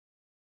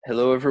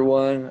Hello,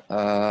 everyone.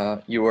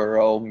 You are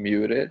all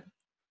muted.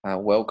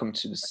 Welcome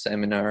to the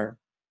seminar,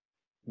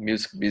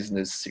 Music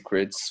Business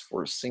Secrets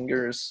for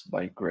Singers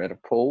by Greta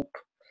Pope.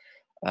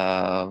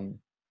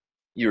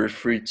 You're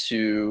free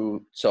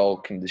to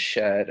talk in the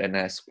chat and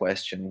ask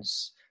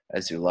questions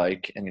as you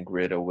like, and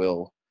Greta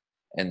will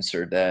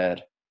answer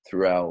that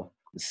throughout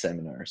the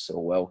seminar. So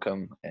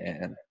welcome,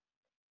 and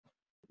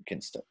you can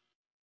start.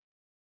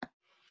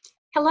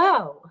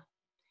 Hello.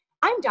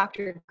 I'm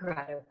Dr.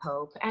 Greta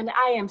Pope, and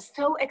I am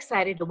so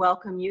excited to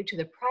welcome you to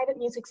the private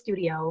music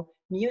studio,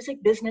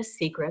 Music Business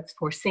Secrets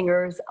for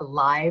Singers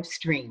live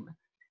stream,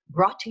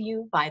 brought to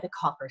you by the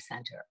Kaufherr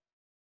Center.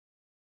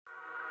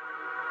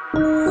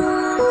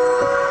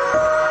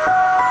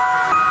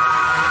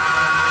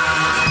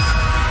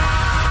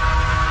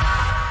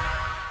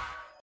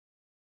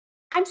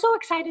 I'm so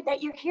excited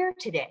that you're here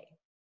today.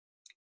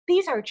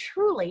 These are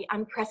truly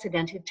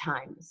unprecedented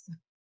times.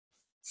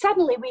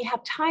 Suddenly, we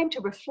have time to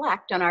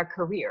reflect on our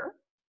career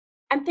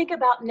and think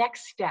about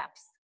next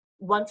steps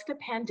once the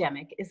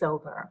pandemic is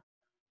over.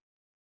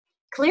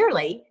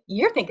 Clearly,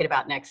 you're thinking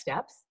about next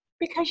steps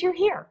because you're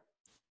here.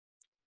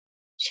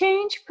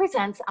 Change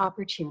presents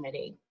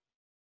opportunity.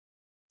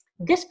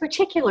 This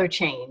particular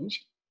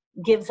change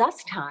gives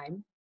us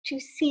time to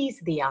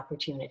seize the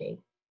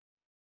opportunity.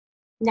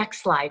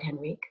 Next slide,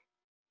 Henrique.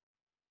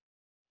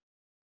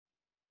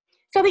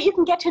 So that you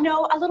can get to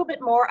know a little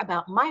bit more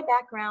about my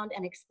background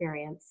and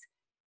experience,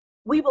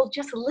 we will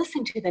just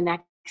listen to the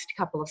next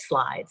couple of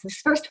slides. This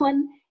first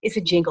one is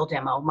a jingle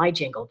demo, my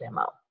jingle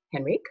demo.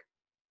 Henrique?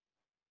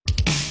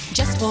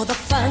 Just for the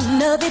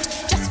fun of it,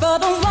 just for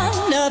the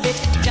one of it,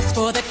 just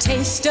for the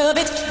taste of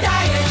it,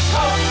 Diet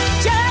Coke.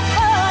 Just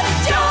for the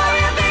joy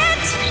of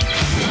it,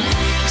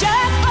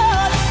 just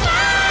for the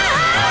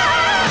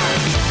smile,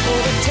 just for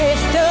the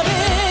taste of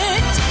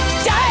it,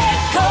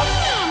 Diet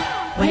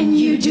Coke. When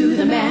you do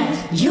the math,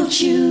 you'll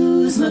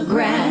choose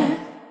McGrath.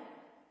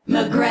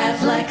 McGrath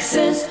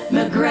Lexus,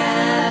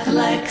 McGrath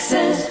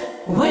Lexus.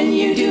 When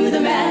you do the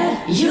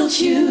math, you'll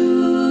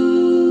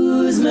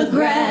choose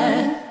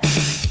McGrath.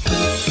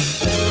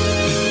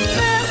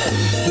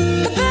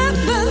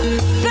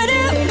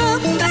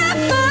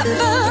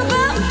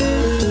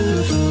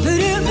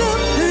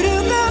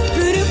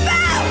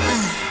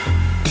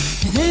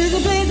 There's a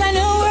place I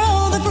know where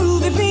all the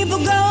groovy people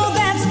go,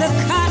 that's the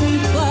Cotton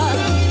Club.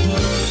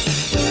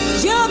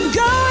 You're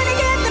going to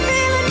get the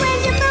feeling when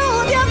you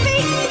move your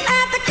feet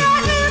at the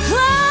Cotton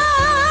Club.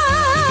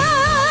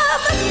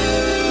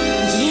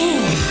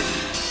 Yeah.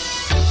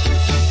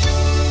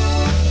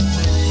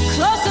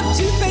 Close-up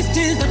toothpaste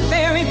is the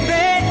very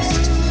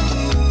best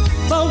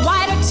for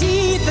whiter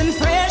teeth and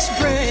fresh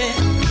breath.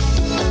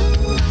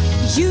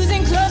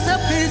 Using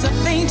close-up is a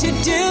thing to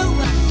do.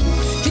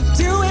 You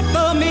do it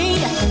for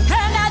me,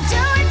 and I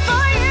do it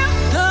for you.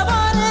 Come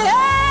on,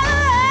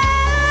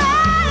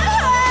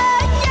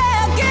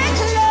 yeah, get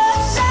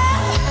closer.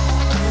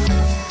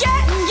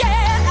 Yeah,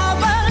 I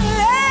wanna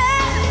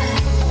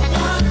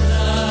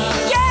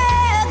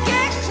yeah,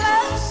 get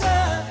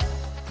closer.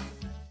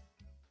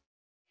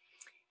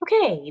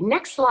 Okay,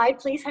 next slide,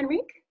 please,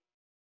 Henrique.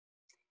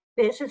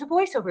 This is a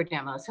voiceover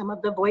demo, some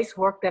of the voice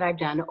work that I've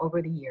done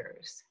over the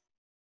years.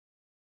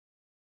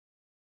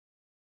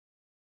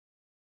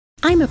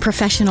 I'm a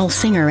professional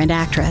singer and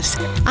actress.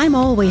 I'm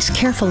always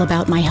careful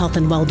about my health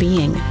and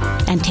well-being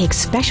and take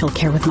special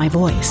care with my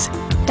voice.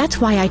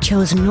 That's why I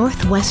chose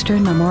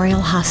Northwestern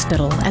Memorial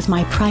Hospital as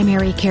my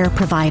primary care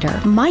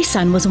provider. My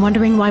son was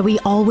wondering why we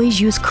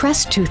always use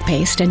Crest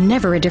toothpaste and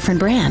never a different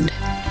brand.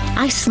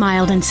 I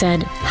smiled and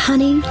said,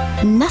 "Honey,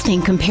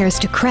 nothing compares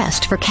to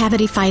Crest for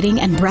cavity fighting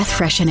and breath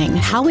freshening.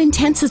 How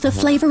intense is the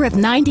flavor of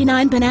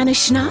 99 banana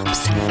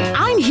schnapps?"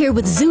 I'm here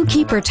with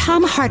zookeeper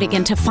Tom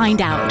Hartigan to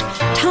find out.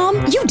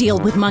 Tom, you deal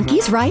with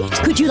monkeys, right?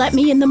 Could you let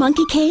me in the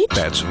monkey cage?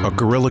 That's a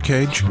gorilla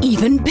cage?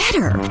 Even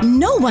better.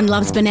 No one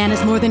loves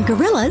bananas more than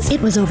gorillas.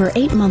 It was over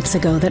 8 months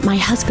ago that my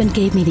husband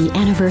gave me the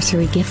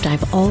anniversary gift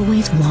I've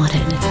always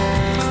wanted.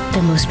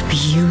 The most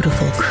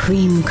beautiful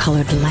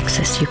cream-colored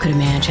Lexus you could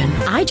imagine.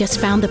 I just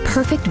found the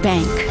perfect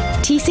bank,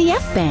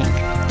 TCF Bank.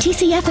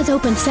 TCF is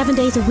open 7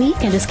 days a week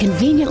and is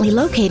conveniently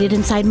located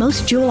inside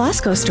most Jewel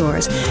Osco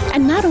stores.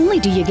 And not only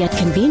do you get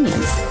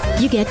convenience,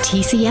 you get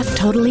TCF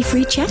totally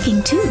free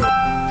checking too.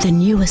 The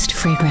newest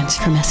fragrance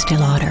from Estee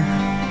Lauder.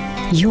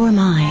 You're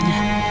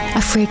Mine,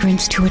 a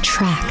fragrance to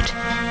attract,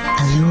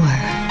 allure,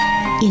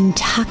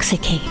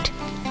 intoxicate,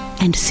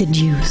 and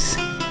seduce.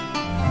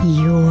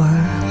 You're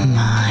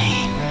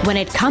mine. When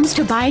it comes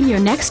to buying your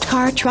next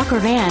car, truck, or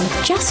van,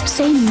 just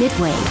say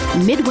Midway.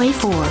 Midway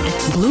Ford.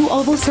 Blue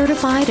Oval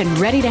certified and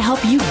ready to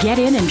help you get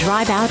in and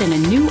drive out in a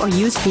new or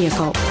used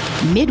vehicle.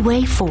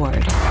 Midway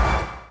Ford.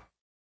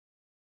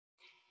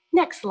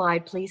 Next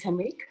slide, please,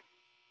 Henrique.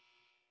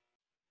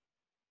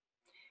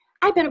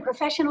 I've been a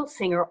professional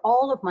singer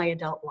all of my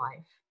adult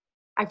life.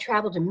 I've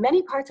traveled to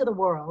many parts of the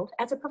world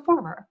as a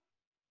performer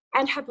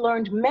and have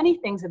learned many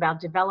things about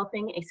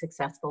developing a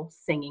successful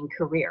singing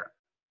career.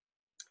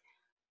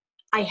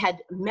 I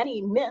had many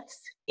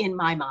myths in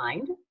my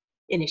mind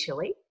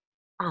initially.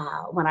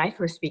 when I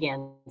first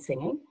began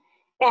singing.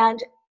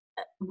 And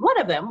one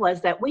of them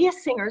was that we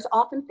as singers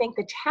often think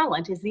that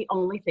talent is the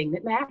only thing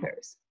that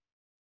matters.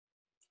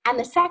 And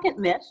the second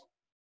myth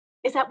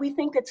is that we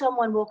think that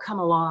someone will come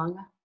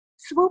along,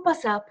 swoop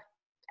us up,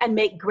 and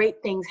make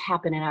great things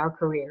happen in our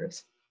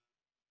careers.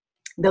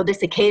 Though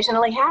this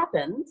occasionally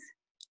happens,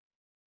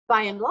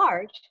 by and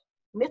large,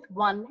 myth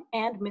 1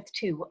 and myth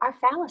 2 are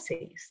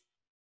fallacies.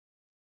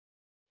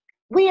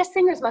 We as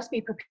singers must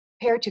be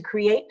prepared to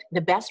create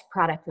the best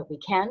product that we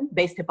can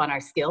based upon our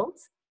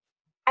skills,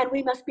 and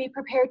we must be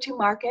prepared to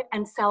market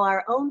and sell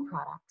our own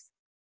products.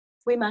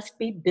 We must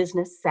be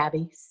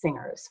business-savvy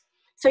singers.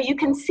 So you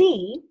can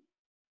see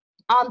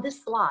on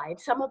this slide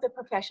some of the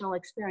professional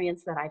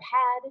experience that I've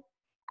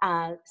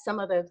had, some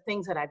of the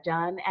things that I've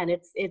done, and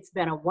it's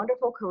been a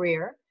wonderful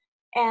career.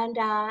 And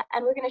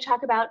we're going to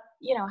talk about,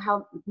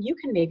 how you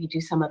can maybe do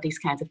some of these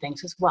kinds of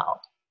things as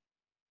well.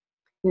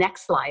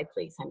 Next slide,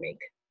 please, Henrique.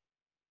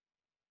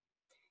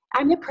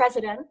 I'm the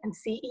president and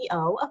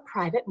CEO of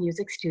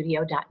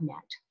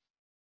PrivateMusicStudio.net.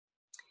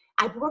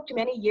 I've worked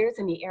many years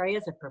in the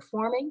areas of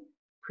performing,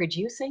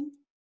 producing,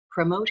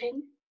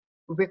 promoting,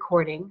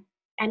 recording,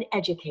 and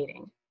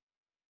educating.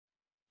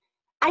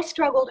 I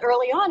struggled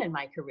early on in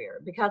my career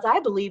because I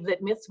believed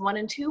that myths 1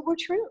 and 2 were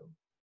true.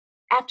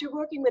 After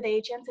working with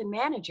agents and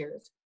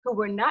managers who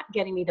were not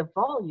getting me the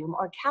volume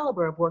or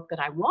caliber of work that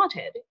I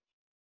wanted,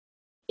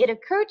 it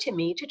occurred to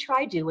me to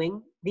try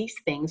doing these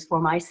things for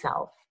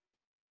myself.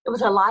 It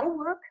was a lot of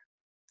work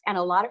and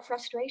a lot of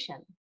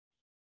frustration,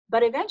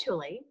 but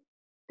eventually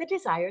the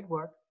desired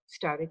work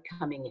started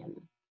coming in.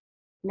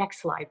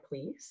 Next slide,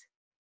 please.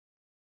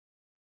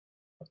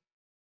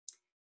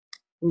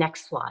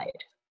 Next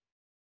slide.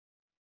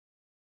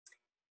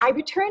 I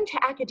returned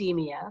to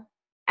academia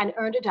and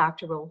earned a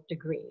doctoral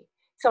degree.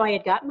 So I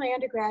had gotten my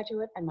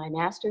undergraduate and my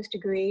master's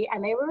degree,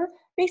 and they were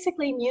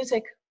basically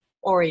music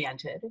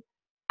oriented.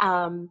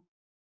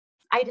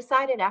 I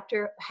decided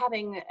after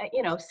having,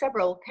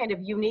 several kind of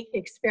unique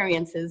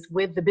experiences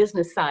with the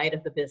business side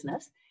of the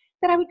business,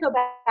 that I would go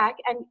back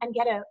and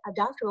get a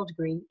doctoral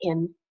degree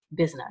in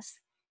business.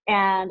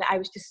 And I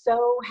was just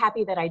so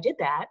happy that I did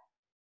that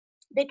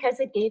because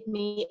it gave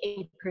me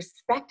a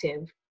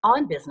perspective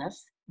on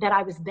business that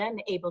I was then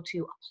able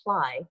to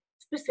apply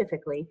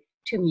specifically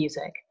to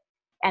music.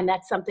 And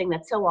that's something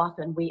that so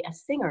often we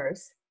as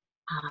singers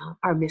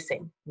are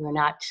missing. We're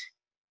not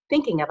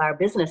thinking of our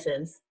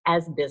businesses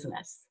as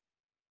business.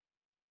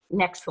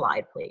 Next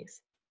slide,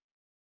 please.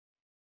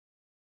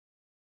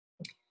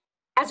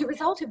 As a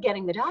result of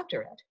getting the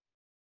doctorate,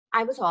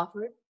 I was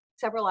offered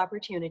several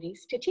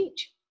opportunities to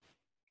teach.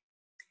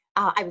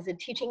 I was a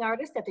teaching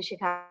artist at the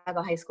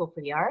Chicago High School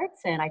for the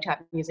Arts, and I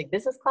taught music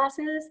business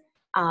classes,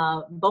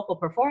 vocal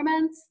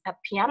performance,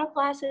 piano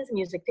classes,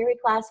 music theory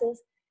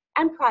classes,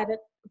 and private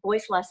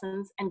voice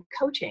lessons and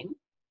coaching.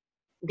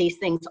 These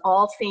things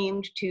all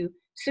seemed to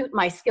suit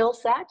my skill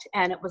set,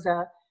 and it was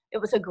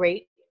a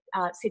great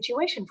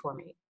situation for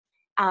me.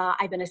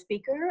 I've been a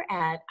speaker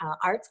at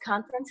arts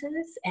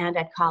conferences and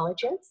at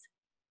colleges,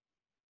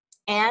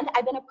 and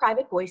I've been a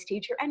private voice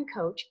teacher and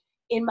coach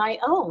in my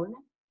own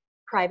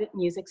private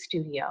music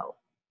studio.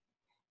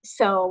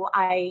 So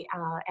I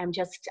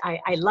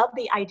love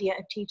the idea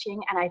of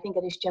teaching, and I think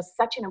it is just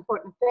such an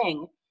important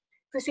thing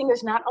for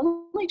singers not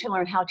only to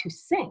learn how to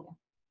sing,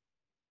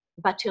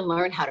 but to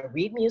learn how to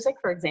read music,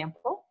 for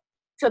example,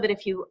 so that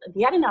if you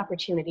get an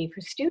opportunity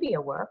for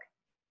studio work,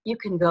 you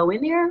can go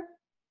in there,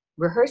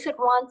 rehearse it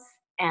once,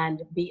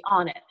 and be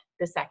on it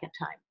the second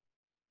time.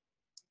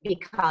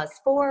 Because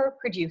for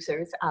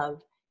producers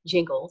of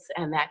jingles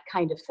and that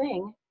kind of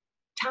thing,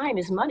 time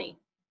is money.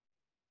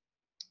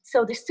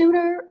 So the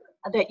sooner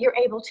that you're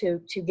able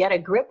to get a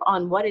grip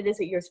on what it is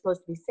that you're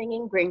supposed to be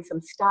singing, bring some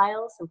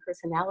style, some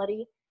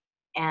personality,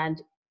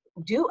 and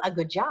do a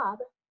good job,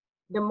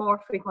 the more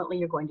frequently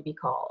you're going to be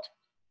called.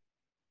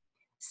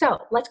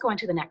 So let's go on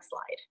to the next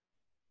slide.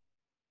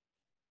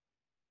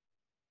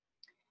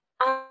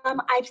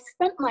 I've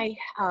spent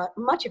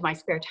much of my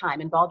spare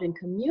time involved in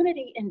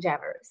community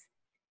endeavors,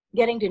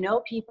 getting to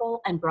know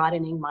people and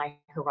broadening my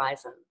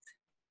horizons.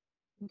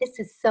 This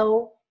is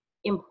so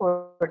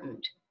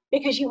important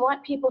because you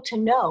want people to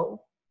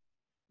know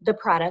the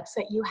products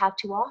that you have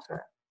to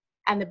offer.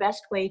 And the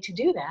best way to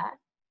do that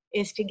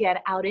is to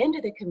get out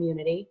into the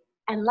community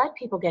and let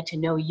people get to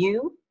know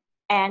you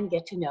and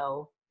get to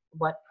know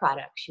what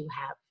products you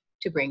have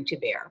to bring to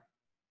bear.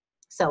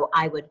 So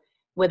I would,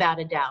 without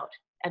a doubt,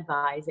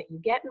 advise that you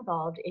get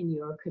involved in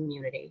your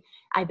community.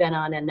 I've been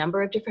on a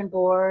number of different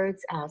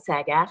boards,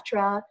 SAG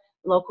AFTRA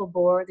local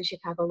board, the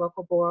Chicago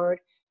local board,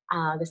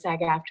 the SAG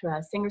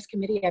AFTRA Singers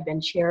Committee. I've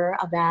been chair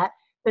of that.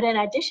 But in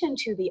addition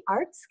to the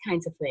arts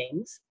kinds of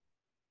things,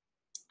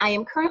 I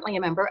am currently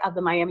a member of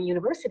the Miami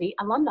University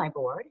Alumni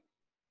Board,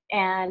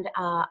 and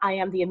I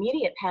am the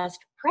immediate past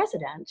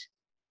president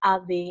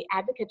of the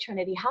Advocate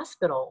Trinity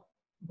Hospital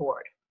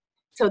Board.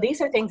 So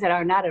these are things that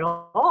are not at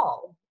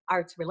all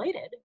arts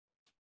related,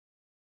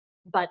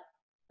 but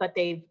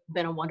they've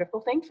been a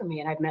wonderful thing for me,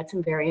 and I've met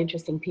some very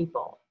interesting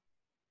people.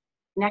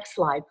 Next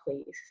slide,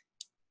 please.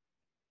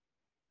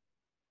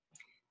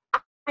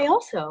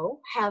 also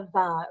have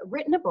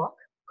written a book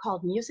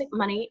called Music,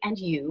 Money, and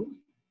You,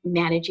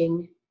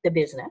 Managing the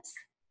Business.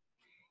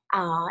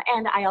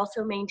 And I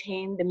also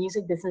maintain the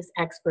Music Business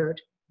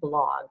Expert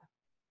blog.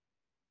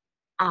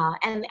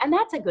 And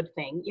that's a good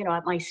thing. You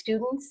know, my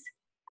students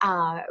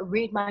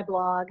read my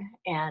blog,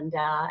 and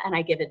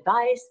I give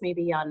advice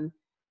maybe on,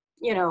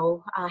 you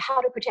know,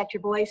 how to protect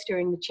your voice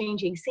during the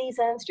changing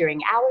seasons,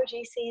 during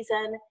allergy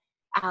season,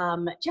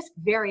 just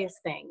various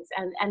things.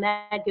 And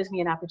that gives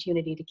me an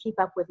opportunity to keep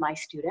up with my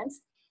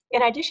students,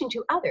 in addition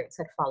to others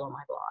that follow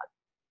my blog.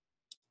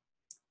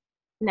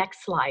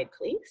 Next slide,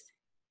 please.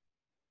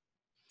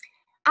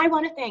 I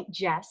want to thank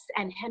Jess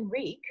and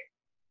Henrique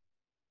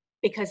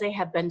because they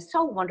have been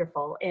so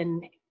wonderful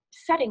in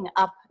setting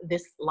up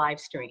this live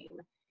stream.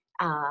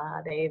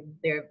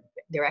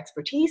 Their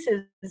expertise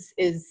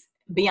is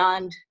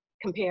beyond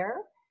compare,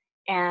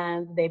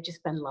 and they've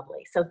just been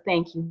lovely. So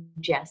thank you,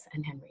 Jess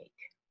and Henrique.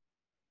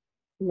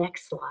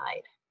 Next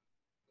slide.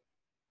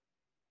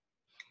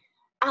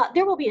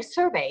 There will be a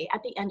survey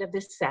at the end of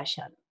this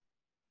session.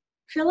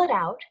 Fill it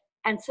out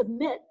and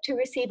submit to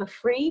receive a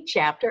free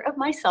chapter of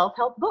my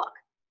self-help book,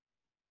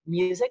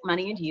 Music,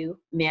 Money, and You,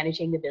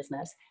 Managing the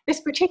Business. This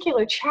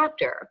particular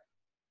chapter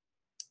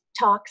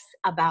talks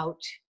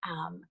about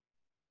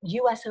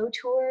USO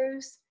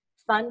tours,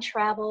 fun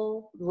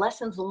travel,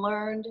 lessons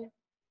learned,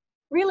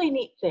 really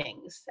neat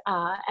things.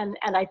 And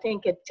I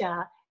think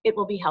it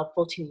will be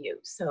helpful to you.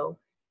 So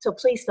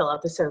please fill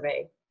out the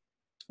survey.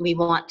 We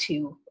want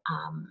to,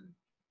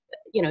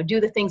 you know,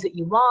 do the things that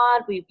you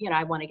want.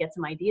 I want to get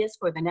some ideas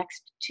for the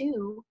next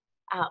 2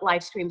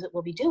 live streams that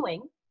we'll be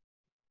doing.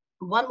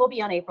 One will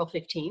be on April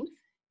 15th,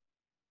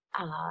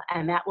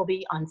 and that will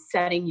be on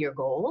setting your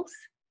goals.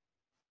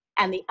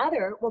 And the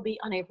other will be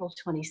on April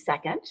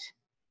 22nd,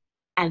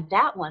 and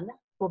that one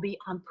will be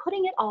on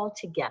putting it all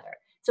together.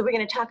 So we're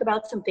going to talk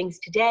about some things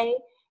today,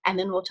 and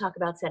then we'll talk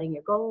about setting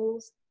your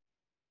goals.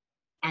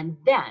 And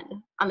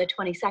then on the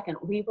 22nd,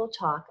 we will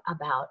talk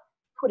about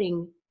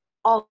putting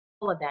all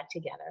of that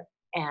together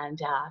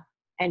and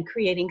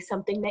creating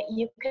something that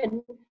you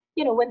can,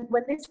 you know, when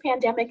this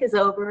pandemic is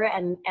over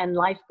and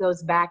life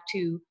goes back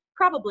to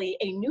probably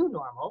a new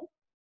normal,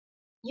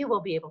 you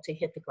will be able to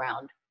hit the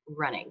ground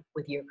running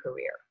with your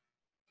career.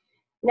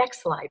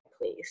 Next slide,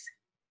 please.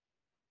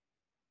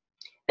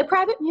 The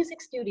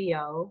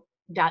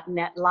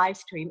privatemusicstudio.net live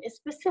stream is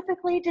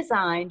specifically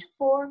designed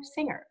for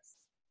singers.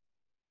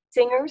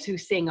 Singers who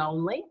sing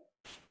only,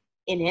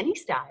 in any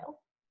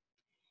style.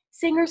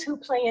 Singers who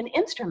play an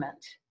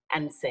instrument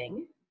and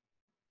sing.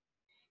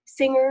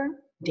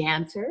 Singer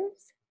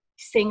dancers,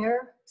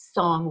 singer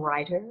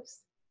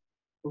songwriters,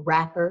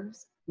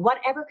 rappers,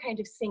 whatever kind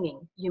of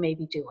singing you may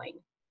be doing.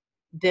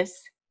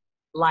 This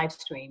live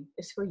stream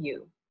is for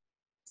you.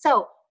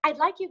 So I'd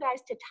like you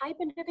guys to type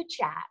into the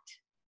chat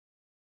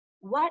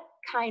what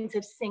kinds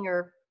of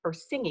singer or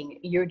singing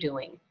you're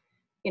doing.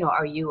 You know,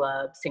 are you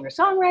a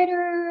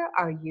singer-songwriter?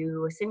 Are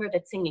you a singer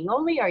that's singing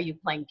only? Are you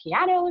playing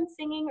piano and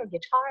singing or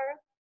guitar?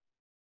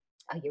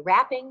 Are you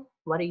rapping?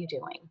 What are you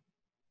doing?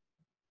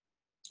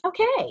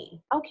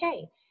 Okay.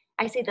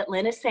 I see that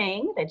Lynn is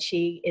saying that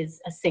she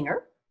is a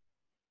singer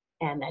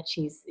and that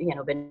she's, you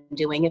know, been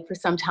doing it for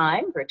some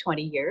time, for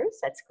 20 years.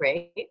 That's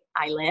great.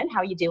 Hi, Lynn. How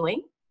are you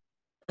doing?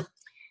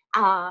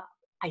 I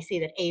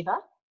see that Ava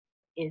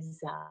is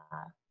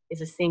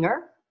a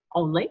singer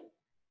only,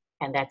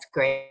 and that's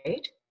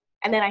great.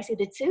 And then I see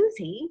that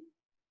Susie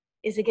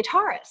is a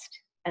guitarist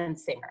and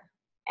singer,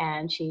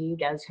 and she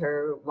does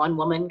her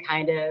one-woman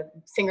kind of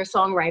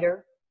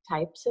singer-songwriter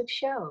types of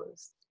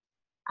shows.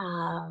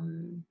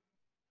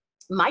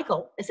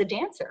 Michael is a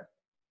dancer,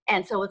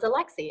 and so is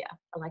Alexia.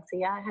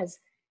 Alexia has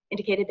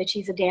indicated that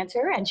she's a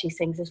dancer and she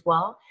sings as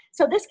well.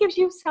 So this gives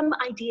you some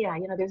idea.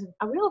 You know, there's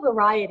a real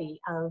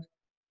variety of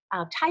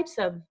types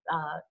of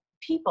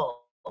people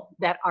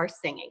that are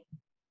singing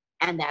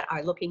and that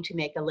are looking to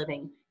make a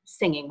living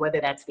singing,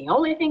 whether that's the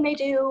only thing they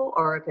do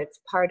or if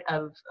it's part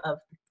of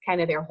kind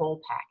of their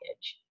whole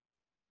package.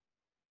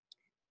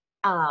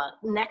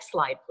 Next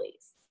slide,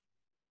 please.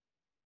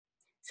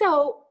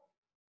 So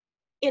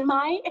in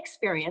my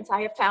experience,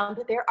 I have found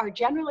that there are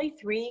generally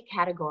 3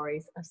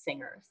 categories of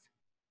singers.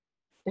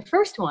 The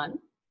first one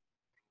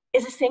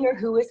is a singer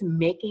who is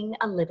making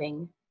a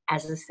living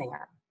as a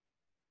singer.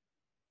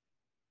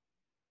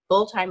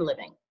 Full-time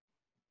living.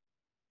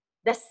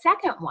 The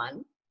second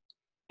one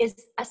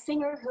is a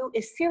singer who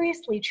is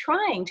seriously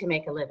trying to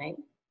make a living,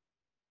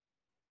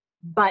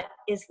 but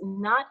is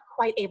not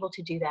quite able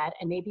to do that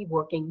and may be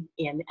working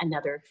in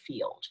another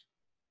field.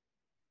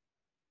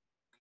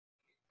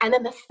 And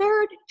then the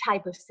third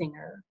type of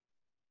singer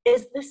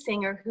is the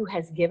singer who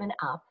has given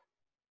up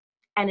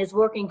and is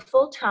working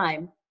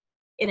full-time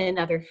in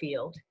another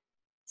field,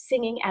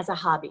 singing as a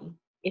hobby,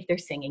 if they're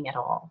singing at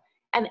all.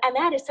 And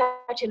that is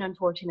such an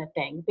unfortunate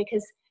thing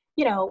because,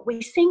 you know,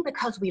 we sing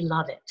because we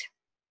love it.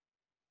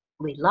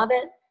 We love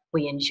it,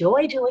 we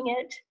enjoy doing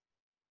it,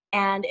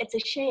 and it's a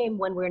shame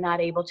when we're not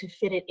able to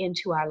fit it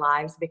into our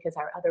lives because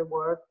our other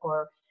work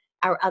or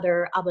our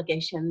other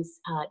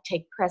obligations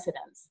take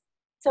precedence.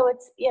 So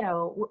it's, you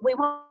know, we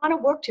want to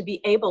work to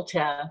be able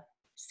to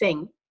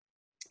sing,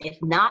 if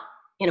not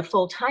in a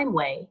full-time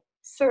way,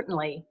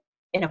 certainly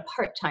in a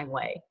part-time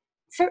way,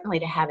 certainly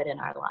to have it in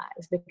our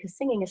lives, because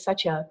singing is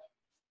such a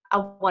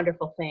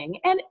wonderful thing.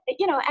 And,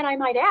 you know, and I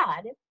might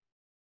add,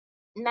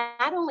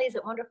 not only is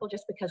it wonderful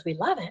just because we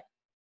love it,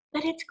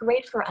 but it's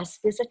great for us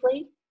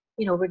physically.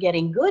 You know, we're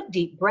getting good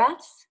deep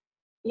breaths.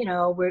 You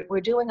know,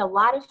 we're doing a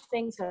lot of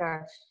things that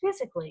are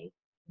physically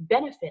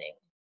benefiting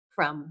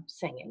from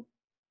singing.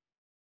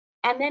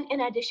 And then in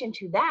addition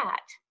to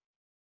that,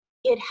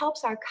 it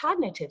helps our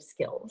cognitive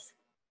skills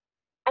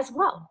as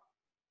well.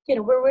 You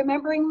know, we're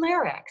remembering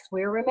lyrics,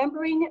 we're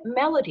remembering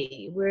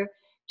melody, we're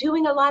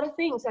doing a lot of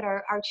things that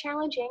are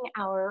challenging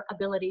our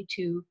ability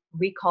to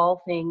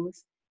recall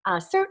things,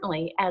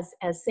 certainly as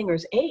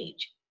singers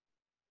age.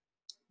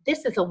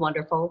 This is a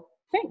wonderful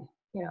thing,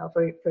 you know,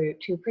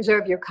 to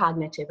preserve your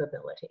cognitive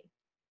ability.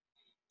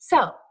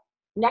 So,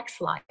 next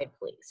slide,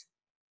 please.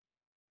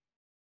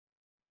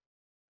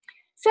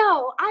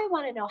 So, I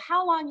want to know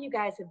how long you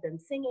guys have been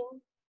singing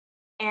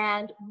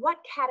and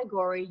what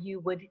category you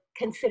would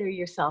consider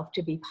yourself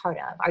to be part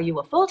of. Are you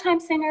a full-time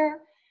singer?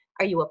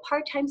 Are you a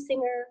part-time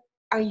singer?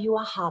 Are you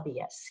a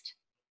hobbyist?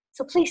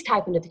 So please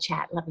type into the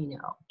chat, let me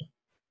know.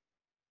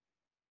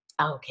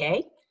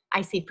 Okay,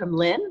 I see from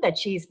Lynn that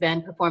she's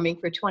been performing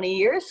for 20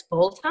 years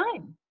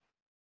full-time.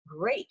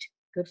 Great,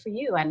 good for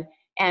you.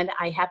 And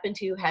I happen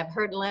to have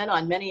heard Lynn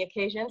on many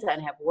occasions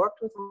and have worked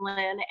with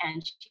Lynn,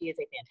 and she is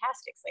a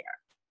fantastic singer.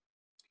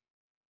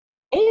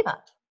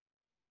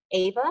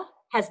 Ava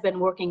has been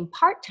working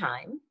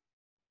part-time,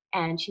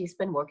 and she's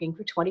been working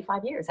for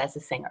 25 years as a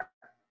singer,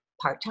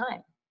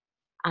 part-time.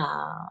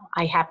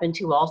 I happen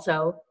to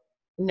also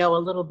know a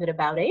little bit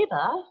about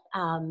Ava.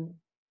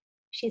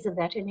 She's a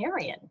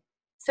veterinarian.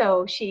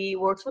 So she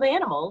works with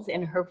animals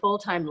in her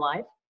full-time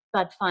life,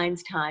 but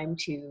finds time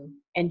to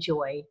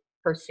enjoy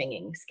her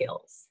singing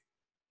skills.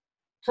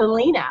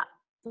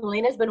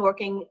 Felina's been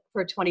working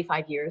for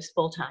 25 years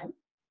full-time.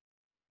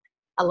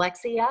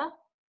 Alexia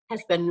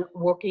has been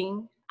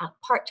working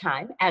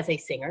part-time as a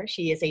singer.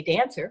 She is a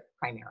dancer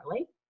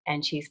primarily,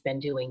 and she's been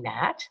doing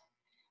that.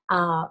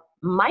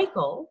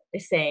 Michael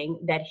is saying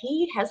that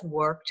he has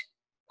worked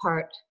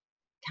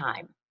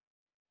part-time.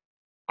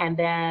 And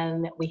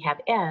then we have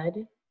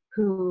Ed,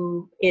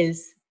 who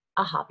is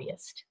a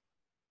hobbyist.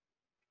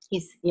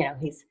 He's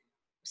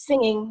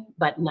singing,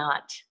 but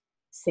not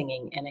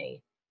singing in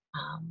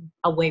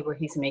a way where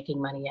he's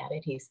making money at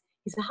it. He's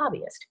a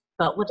hobbyist,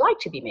 but would like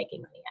to be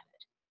making money at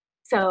it.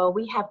 So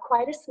we have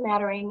quite a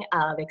smattering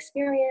of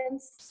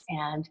experience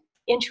and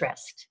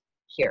interest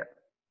here.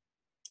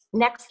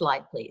 Next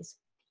slide, please.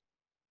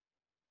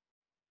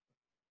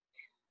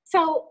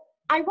 So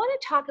I want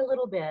to talk a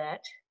little bit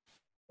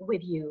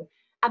with you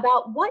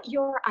about what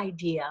your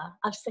idea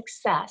of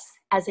success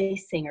as a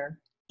singer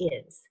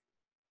is.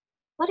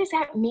 What does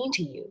that mean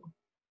to you?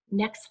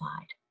 Next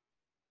slide.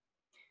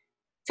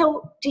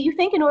 So do you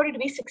think in order to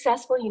be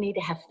successful, you need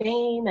to have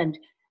fame and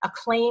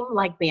acclaim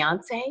like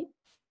Beyonce?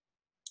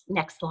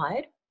 Next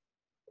slide.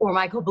 Or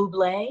Michael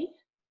Bublé?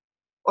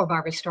 Or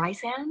Barbra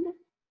Streisand?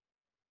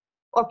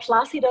 Or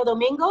Placido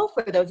Domingo,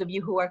 for those of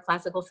you who are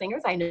classical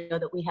singers? I know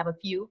that we have a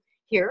few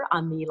here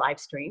on the live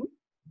stream.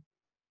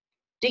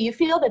 Do you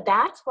feel that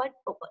that's what,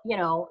 you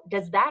know,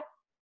 does that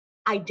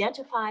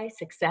identify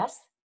success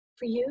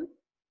for you?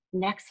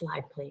 Next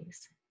slide,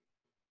 please.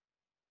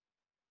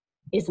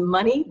 Is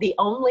money the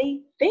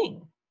only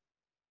thing?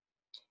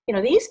 You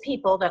know, these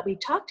people that we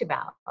talked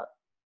about,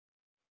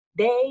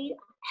 they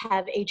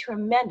have a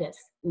tremendous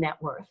net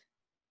worth.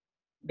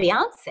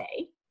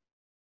 Beyonce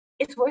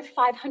is worth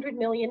 $500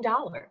 million.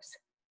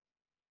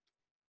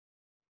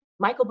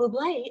 Michael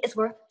Bublé is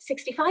worth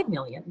 $65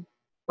 million.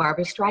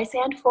 Barbra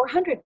Streisand,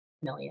 $400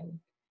 million.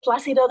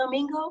 Placido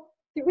Domingo,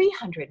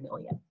 $300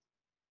 million.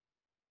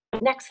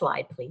 Next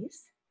slide,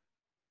 please.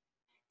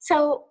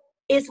 So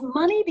is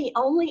money the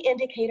only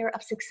indicator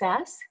of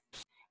success?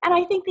 And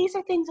I think these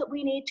are things that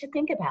we need to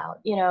think about.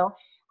 You know,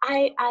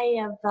 I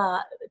have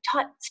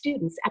taught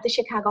students at the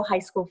Chicago High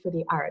School for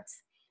the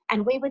Arts,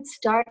 and we would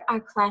start our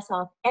class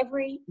off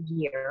every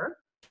year.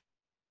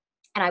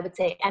 And I would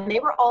say, and they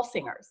were all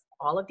singers.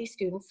 All of these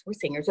students were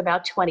singers,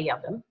 about 20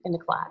 of them in the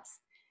class.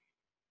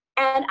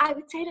 And I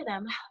would say to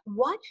them,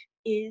 what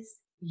is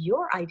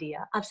your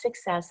idea of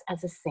success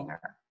as a singer?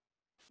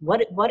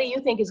 What do you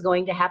think is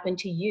going to happen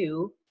to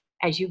you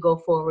as you go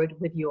forward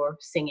with your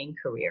singing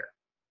career?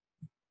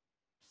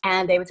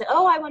 And they would say,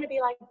 oh, I want to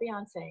be like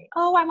Beyonce.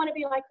 Oh, I want to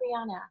be like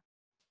Rihanna.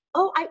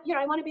 Oh,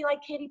 I want to be like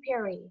Katy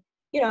Perry.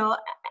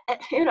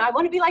 I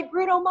want to be like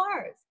Bruno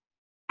Mars.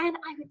 And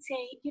I would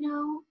say, you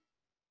know,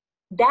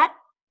 that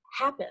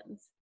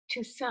happens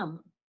to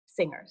some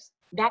singers.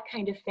 That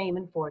kind of fame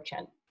and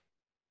fortune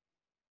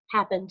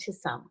happened to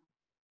some,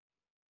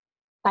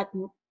 but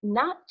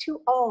not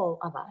to all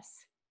of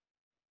us.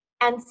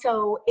 And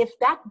so if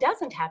that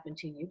doesn't happen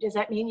to you, does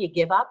that mean you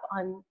give up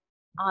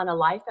on a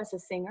life as a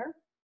singer?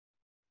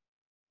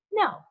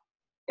 No,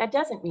 that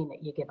doesn't mean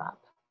that you give up.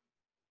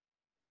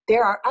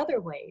 There are other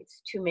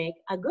ways to make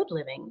a good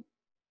living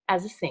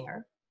as a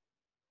singer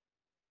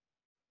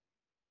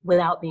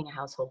without being a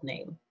household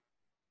name?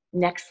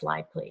 Next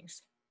slide,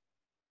 please.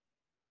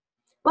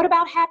 What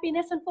about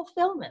happiness and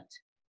fulfillment?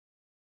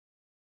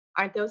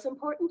 Aren't those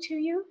important to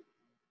you?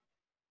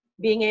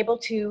 Being able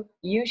to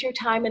use your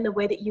time in the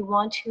way that you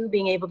want to,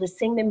 being able to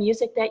sing the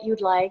music that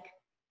you'd like,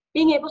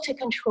 being able to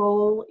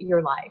control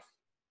your life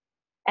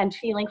and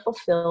feeling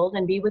fulfilled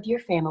and be with your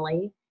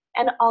family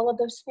and all of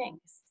those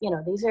things. You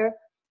know, these are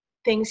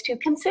things to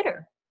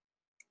consider.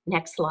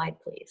 Next slide,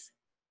 please.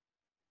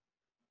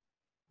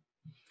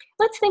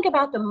 Let's think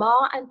about the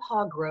ma and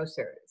pa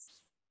grocers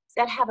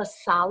that have a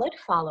solid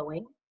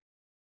following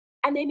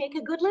and they make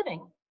a good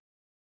living,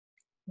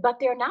 but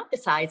they're not the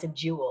size of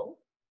Jewel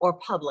or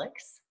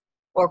Publix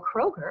or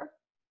Kroger.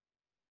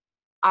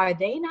 Are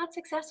they not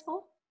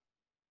successful?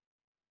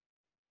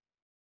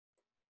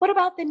 What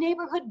about the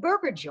neighborhood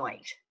burger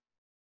joint?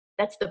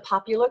 That's the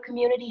popular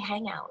community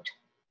hangout,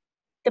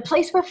 the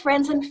place where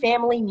friends and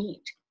family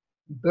meet,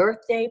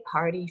 birthday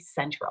party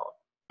central.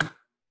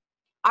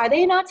 Are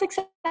they not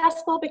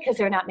successful because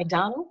they're not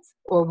McDonald's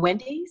or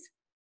Wendy's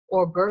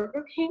or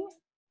Burger King?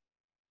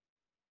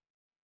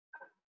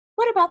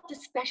 What about the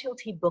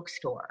specialty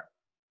bookstore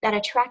that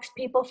attracts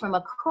people from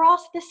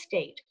across the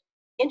state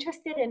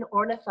interested in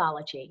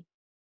ornithology,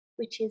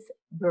 which is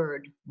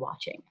bird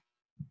watching?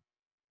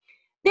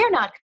 They're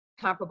not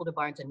comparable to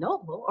Barnes &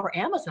 Noble or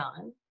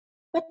Amazon,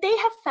 but they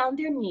have found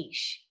their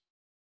niche.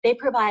 They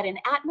provide an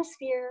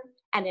atmosphere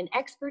and an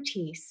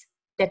expertise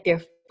that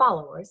their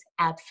followers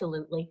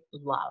absolutely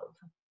love.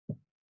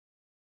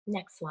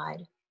 Next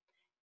slide.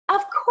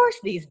 Of course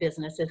these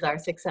businesses are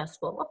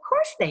successful. Of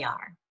course they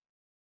are.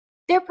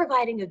 They're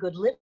providing a good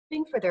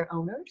living for their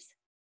owners.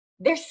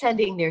 They're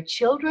sending their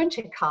children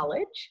to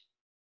college.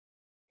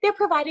 They're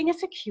providing a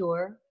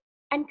secure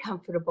and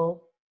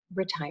comfortable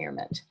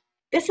retirement.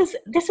 This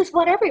is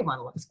what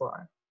everyone looks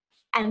for.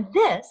 And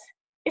this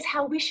is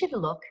how we should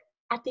look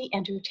at the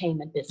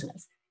entertainment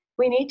business.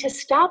 We need to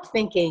stop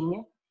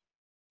thinking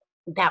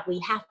that we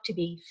have to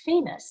be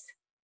famous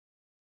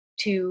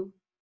to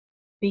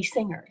be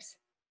singers.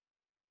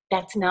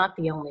 That's not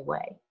the only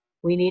way.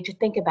 We need to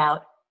think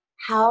about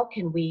how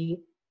can we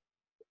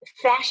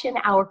fashion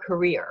our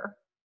career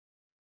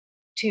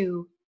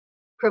to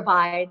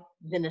provide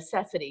the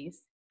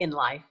necessities in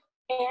life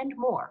and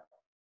more.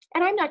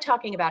 And I'm not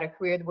talking about a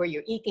career where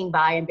you're eking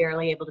by and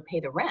barely able to pay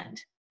the rent.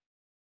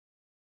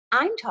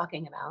 I'm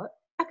talking about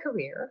a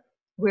career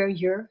where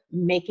you're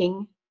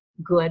making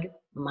good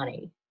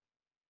money.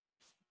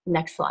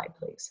 Next slide,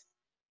 please.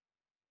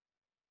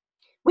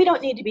 We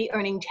don't need to be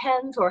earning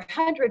tens or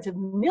hundreds of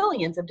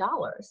millions of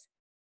dollars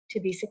to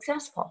be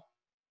successful.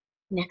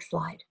 Next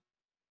slide.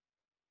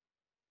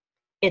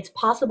 It's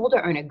possible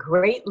to earn a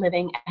great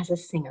living as a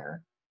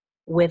singer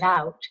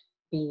without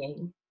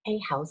being a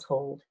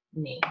household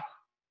name.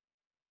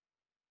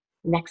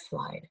 Next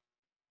slide.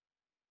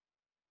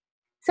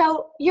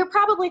 So you're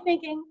probably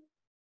thinking,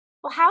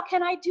 well, how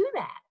can I do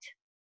that?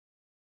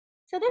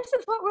 So this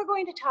is what we're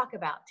going to talk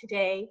about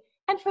today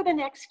and for the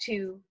next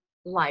 2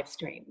 live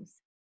streams.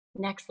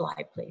 Next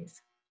slide,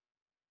 please.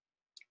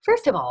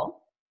 First of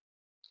all,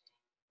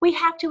 we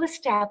have to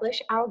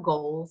establish our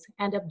goals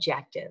and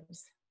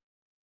objectives.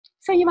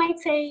 So you might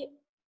say,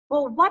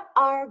 well, what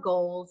are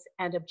goals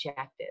and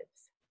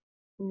objectives?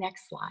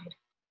 Next slide.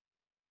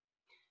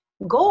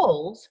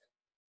 Goals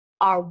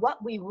are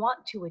what we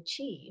want to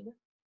achieve,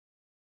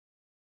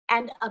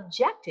 and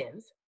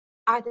objectives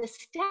are the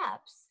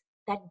steps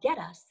that get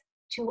us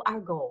to our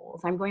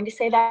goals. I'm going to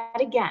say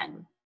that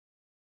again.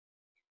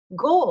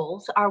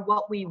 Goals are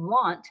what we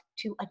want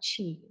to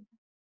achieve,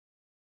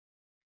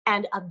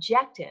 and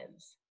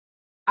objectives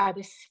are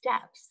the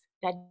steps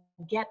that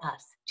get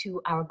us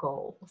to our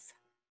goals.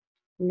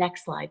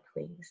 Next slide,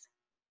 please.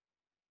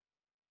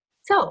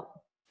 So,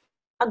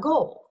 a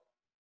goal.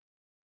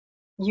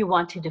 You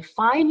want to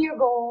define your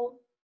goal.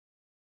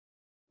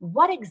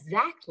 What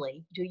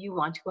exactly do you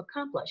want to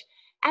accomplish?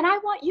 And I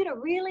want you to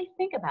really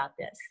think about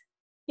this.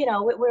 You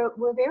know,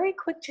 we're very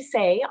quick to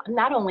say,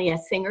 not only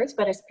as singers,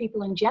 but as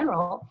people in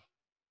general,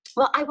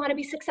 well, I want to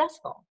be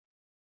successful.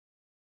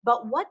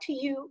 But what to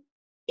you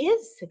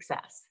is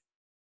success?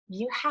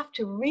 You have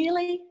to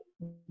really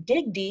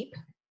dig deep,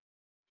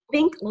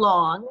 think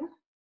long,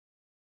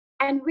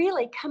 and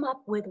really come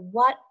up with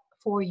what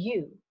for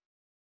you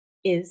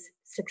is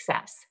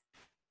success.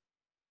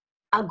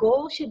 A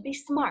goal should be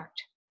SMART.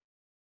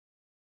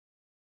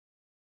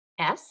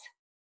 S,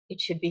 it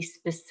should be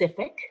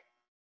specific.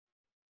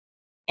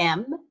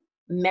 M,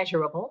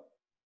 measurable.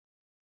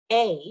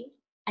 A,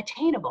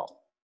 attainable.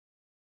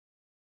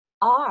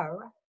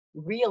 R,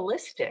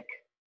 realistic.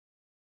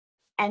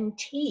 And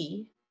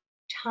T,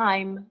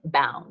 time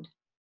bound.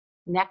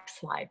 Next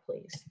slide,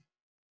 please.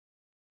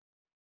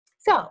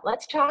 So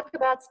let's talk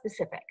about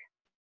specific.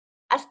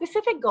 A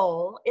specific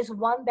goal is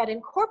one that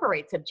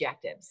incorporates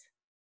objectives.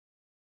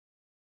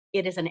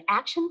 It is an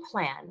action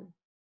plan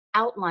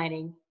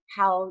outlining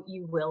how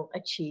you will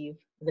achieve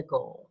the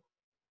goal.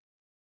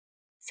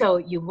 So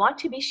you want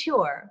to be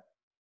sure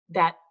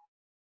that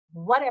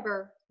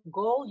whatever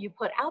goal you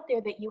put out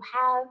there that you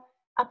have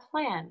a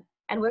plan.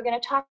 And we're going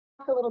to talk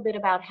a little bit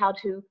about how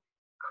to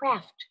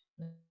craft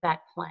that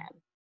plan.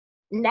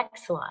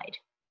 Next slide.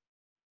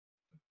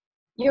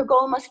 Your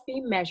goal must be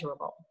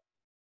measurable.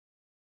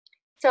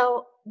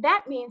 So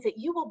that means that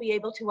you will be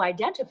able to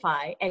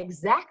identify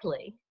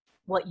exactly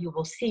what you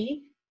will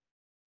see,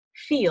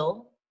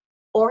 feel,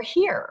 or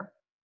hear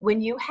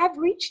when you have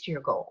reached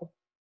your goal.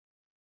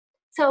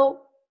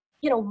 So,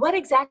 what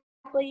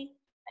exactly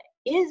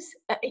is,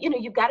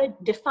 you've got to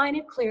define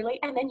it clearly,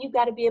 and then you've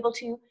got to be able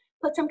to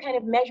put some kind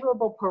of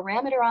measurable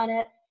parameter on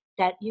it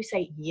that you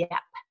say, yep,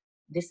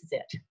 this is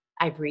it.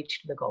 I've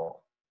reached the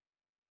goal.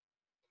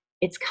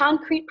 It's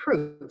concrete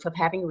proof of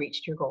having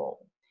reached your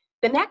goal.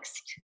 The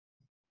next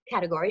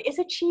category is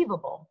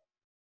achievable.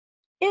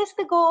 Is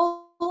the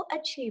goal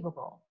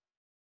achievable?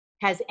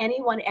 Has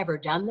anyone ever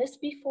done this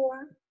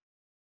before?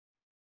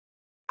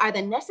 Are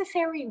the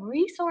necessary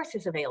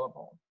resources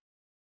available?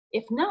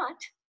 If not,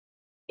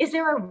 is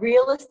there a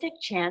realistic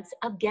chance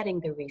of getting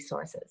the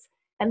resources?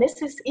 And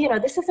this is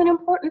an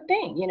important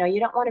thing. You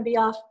don't want to be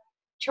off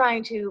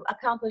trying to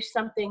accomplish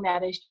something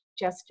that is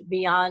just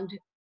beyond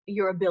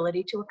your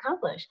ability to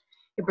accomplish.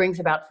 It brings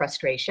about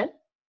frustration,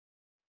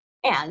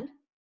 and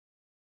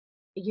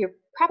you're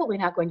probably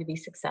not going to be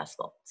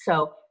successful.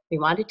 So we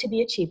want it to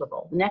be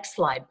achievable. Next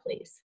slide,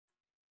 please.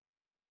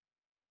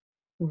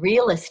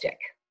 Realistic.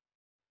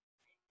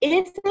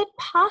 Is it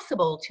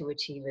possible to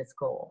achieve this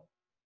goal?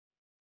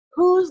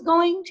 Who's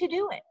going to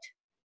do it?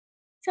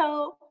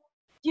 So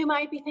you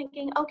might be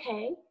thinking,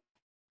 okay,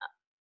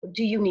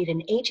 do you need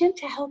an agent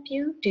to help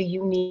you? Do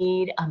you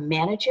need a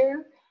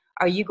manager?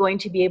 Are you going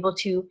to be able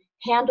to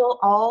handle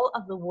all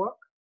of the work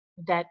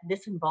that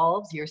this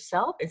involves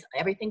yourself? Is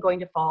everything going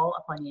to fall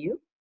upon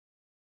you?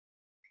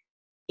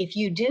 If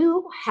you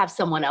do have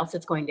someone else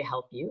that's going to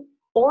help you,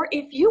 or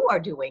if you are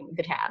doing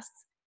the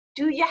tasks,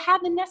 do you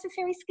have the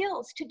necessary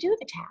skills to do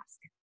the task?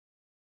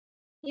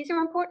 These are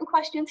important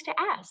questions to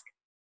ask.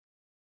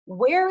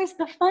 Where is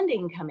the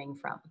funding coming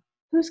from?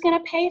 Who's going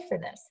to pay for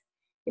this?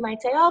 You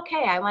might say,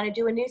 okay, I want to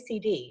do a new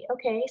CD.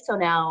 Okay, so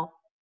now,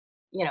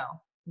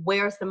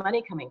 where's the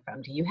money coming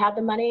from? Do you have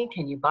the money?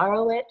 Can you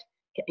borrow it?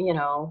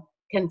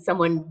 Can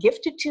someone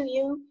gift it to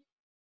you?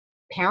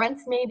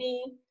 Parents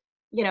maybe?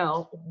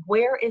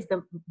 Where is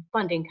the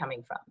funding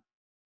coming from?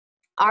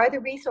 Are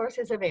the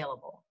resources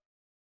available?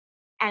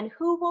 And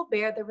who will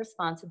bear the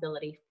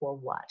responsibility for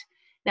what?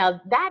 Now,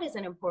 that is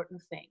an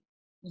important thing.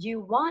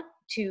 You want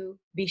to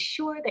be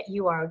sure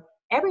that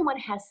everyone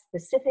has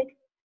specific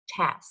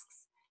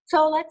tasks.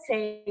 So let's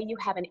say you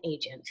have an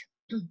agent,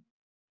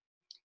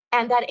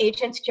 and that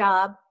agent's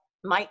job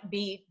might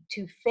be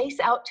to face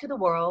out to the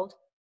world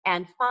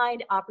and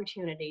find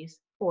opportunities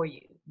for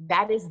you.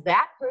 That is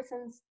that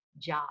person's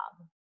job.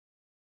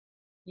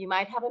 You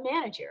might have a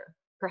manager.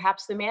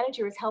 Perhaps the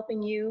manager is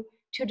helping you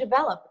to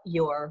develop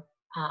your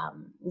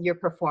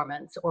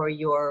performance or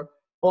your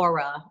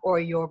aura or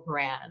your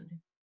brand.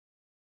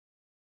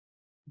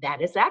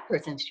 That is that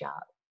person's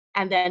job.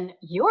 And then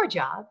your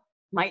job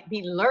might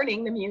be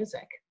learning the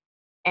music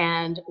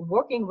and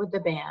working with the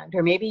band,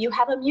 or maybe you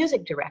have a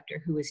music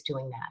director who is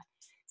doing that.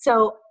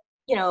 So,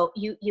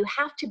 you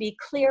have to be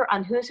clear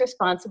on who's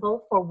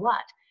responsible for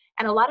what.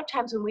 And a lot of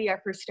times when we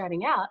are first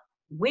starting out,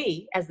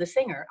 we, as the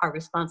singer, are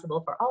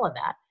responsible for all of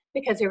that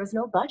because there was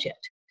no budget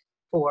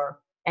for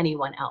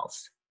anyone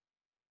else.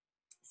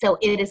 So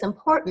it is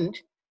important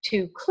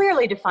to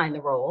clearly define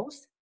the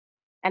roles.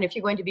 And if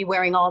you're going to be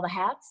wearing all the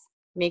hats,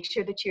 make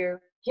sure that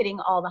you're hitting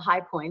all the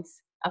high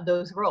points of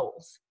those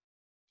roles.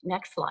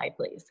 Next slide,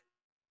 please.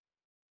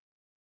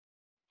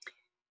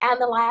 And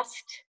the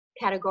last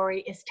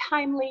category is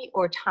timely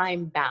or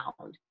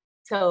time-bound.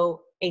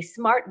 So a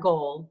SMART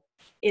goal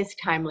is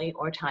timely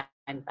or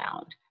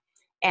time-bound.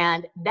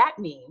 And that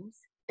means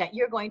that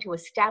you're going to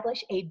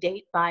establish a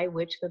date by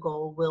which the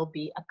goal will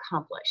be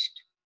accomplished.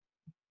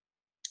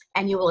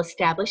 And you will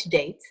establish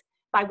dates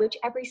by which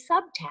every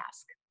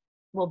subtask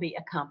will be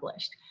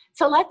accomplished.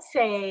 So let's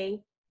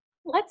say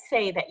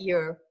that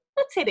your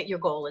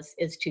goal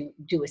is to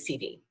do a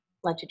CD.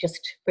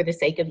 Just for the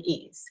sake of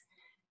ease.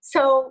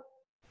 So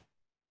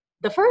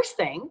the first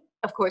thing,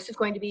 of course, is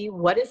going to be,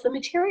 what is the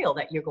material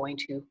that you're going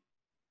to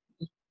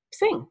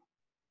sing?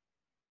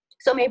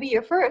 So maybe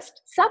your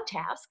first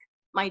subtask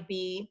might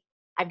be,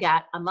 I've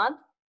got a month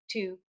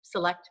to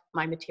select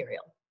my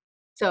material.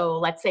 So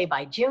let's say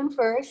by June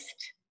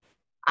 1st,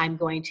 I'm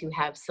going to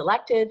have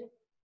selected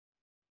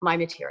my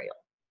material.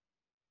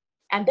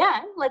 And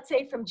then let's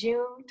say from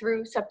June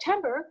through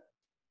September,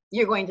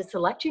 you're going to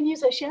select your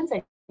musicians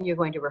and you're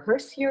going to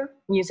rehearse your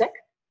music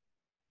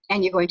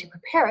and you're going to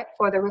prepare it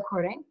for the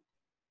recording.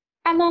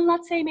 And then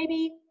let's say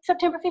maybe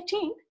September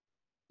 15th,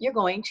 you're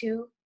going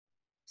to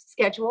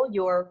schedule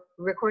your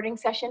recording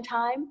session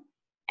time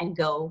and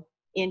go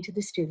into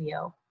the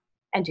studio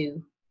and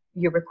do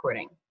your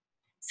recording.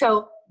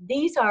 So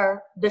these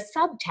are the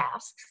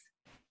subtasks.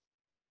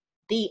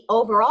 The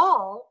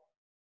overall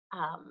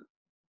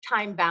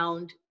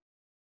time-bound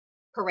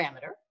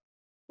parameter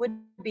would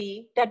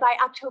be that by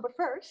October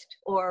 1st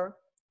or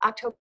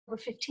October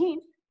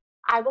 15th,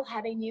 I will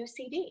have a new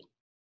CD.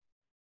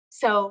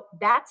 So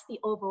that's the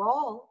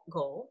overall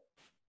goal.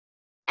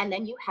 And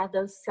then you have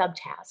those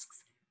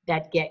subtasks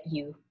that get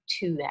you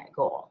to that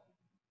goal.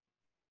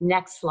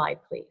 Next slide,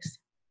 please.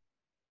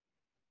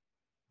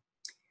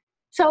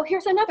 So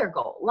here's another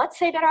goal. Let's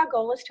say that our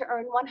goal is to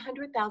earn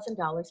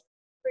 $100,000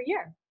 per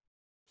year.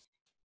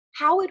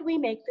 How would we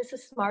make this a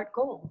smart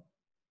goal?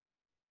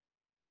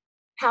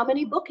 How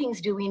many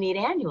bookings do we need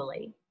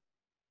annually?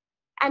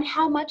 And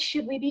how much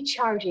should we be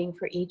charging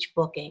for each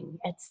booking,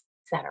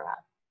 etc.?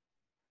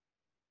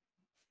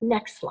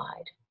 Next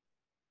slide.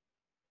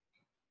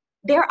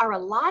 There are a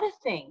lot of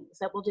things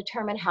that will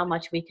determine how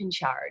much we can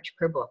charge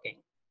per booking.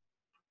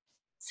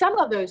 Some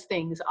of those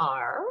things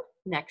are,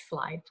 next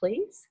slide,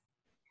 please.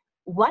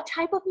 What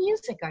type of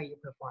music are you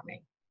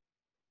performing?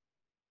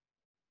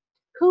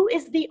 Who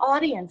is the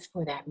audience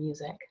for that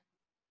music?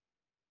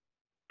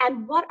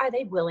 And what are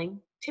they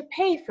willing to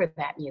pay for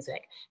that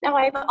music? Now,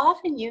 I've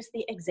often used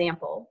the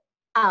example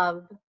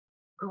of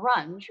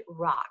grunge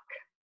rock.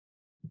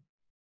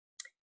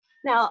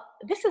 Now,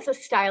 this is a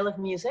style of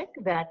music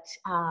that,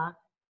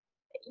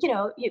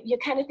 you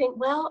kind of think,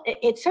 well,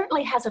 it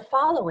certainly has a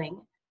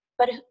following,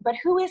 but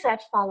who is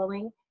that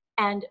following,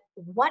 and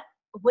what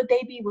would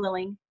they be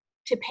willing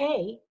to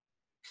pay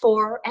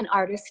for an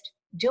artist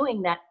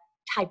doing that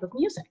type of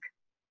music?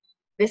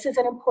 This is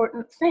an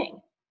important thing.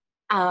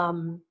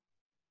 I'd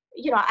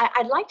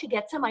like to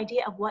get some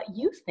idea of what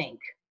you think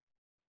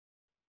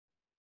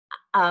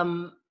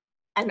an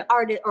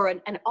artist or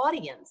an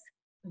audience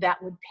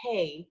that would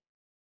pay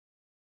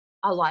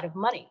a lot of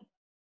money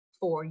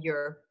for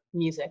your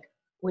music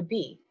would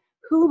be.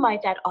 Who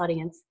might that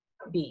audience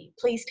be?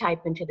 Please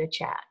type into the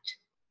chat.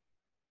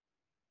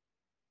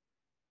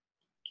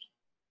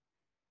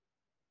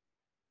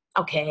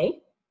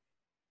 Okay,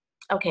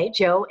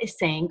 Joe is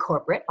saying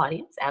corporate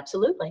audience.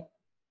 Absolutely,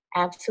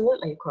 a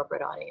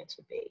corporate audience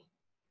would be.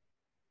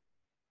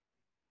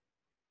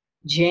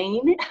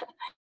 Jane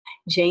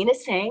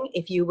is saying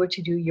if you were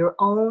to do your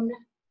own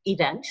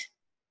event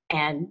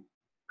and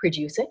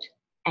produce it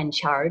and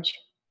charge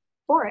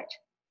for it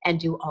and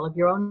do all of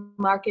your own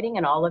marketing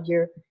and all of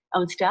your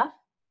own stuff,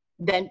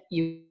 then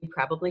you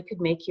probably could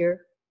make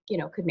your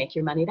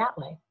money that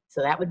way.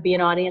 So that would be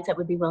an audience that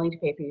would be willing to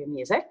pay for your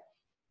music.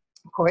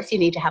 Of course, you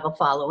need to have a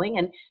following,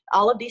 and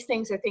all of these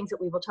things are things that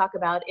we will talk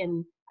about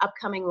in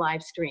upcoming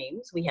live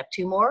streams. We have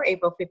 2 more,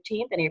 April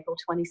 15th and April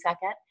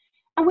 22nd,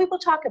 and we will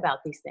talk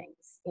about these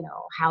things,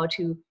 how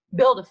to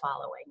build a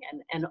following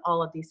and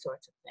all of these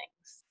sorts of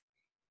things.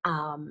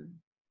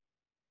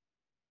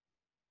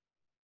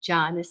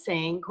 John is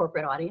saying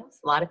corporate audience.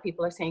 A lot of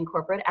people are saying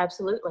corporate.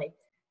 Absolutely.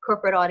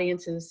 Corporate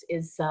audience is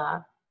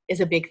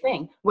a big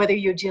thing. Whether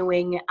you're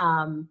doing,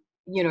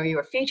 you're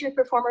a featured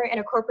performer in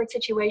a corporate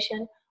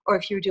situation, or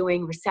if you're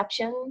doing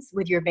receptions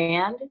with your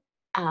band,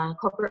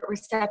 corporate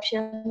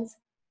receptions,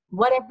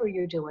 whatever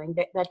you're doing,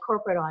 that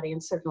corporate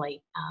audience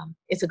certainly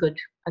is a good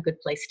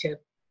place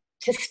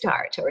to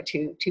start or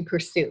to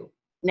pursue.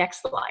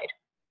 Next slide.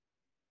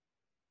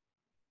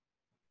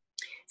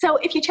 So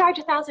if you charge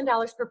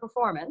 $1,000 per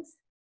performance,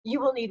 you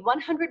will need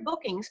 100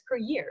 bookings per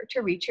year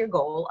to reach your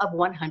goal of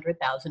 $100,000.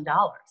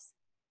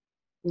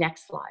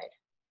 Next slide.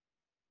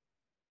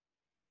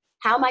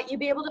 How might you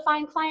be able to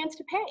find clients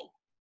to pay?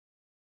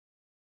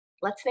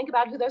 Let's think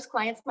about who those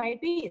clients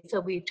might be. So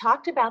we've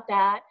talked about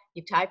that.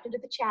 You've typed into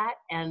the chat,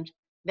 and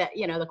that,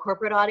 the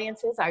corporate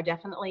audiences are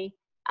definitely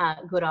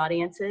good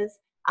audiences.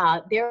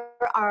 There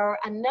are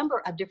a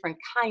number of different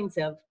kinds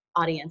of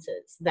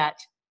audiences that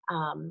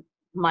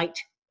might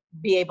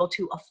be able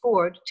to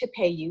afford to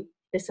pay you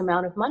this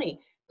amount of money.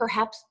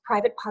 Perhaps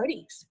private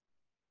parties,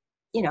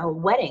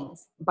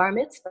 weddings, bar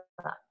mitzvah,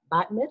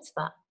 bat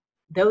mitzvah,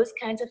 those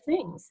kinds of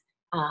things.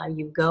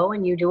 You go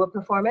and you do a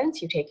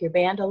performance, you take your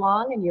band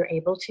along, and you're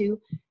able to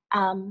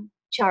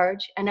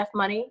charge enough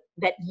money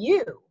that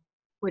you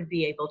would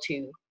be able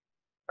to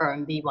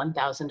earn the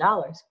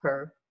 $1,000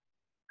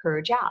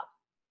 per job.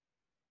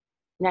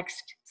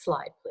 Next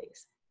slide,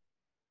 please.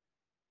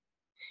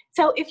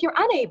 So if you're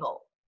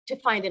unable to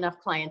find enough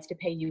clients to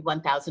pay you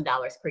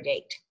 $1,000 per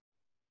date,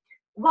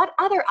 what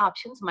other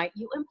options might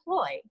you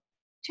employ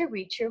to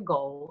reach your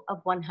goal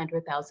of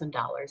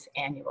 $100,000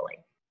 annually?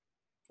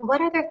 What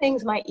other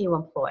things might you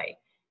employ?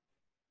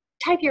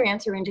 Type your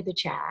answer into the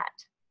chat.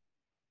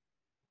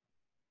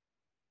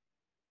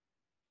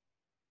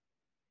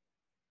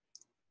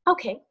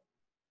 Okay,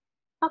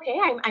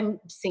 I'm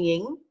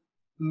seeing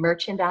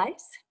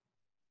merchandise.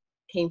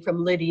 Came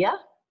from Lydia.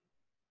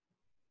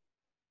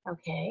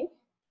 Okay.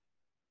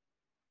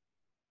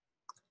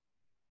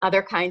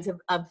 Other kinds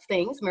of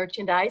things,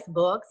 merchandise,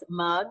 books,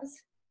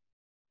 mugs,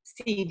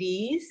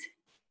 CDs.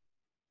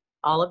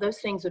 All of those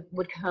things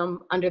would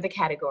come under the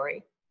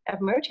category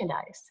of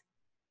merchandise.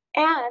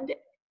 And,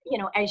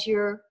 as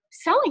you're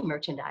selling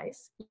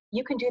merchandise,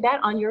 you can do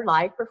that on your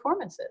live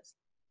performances.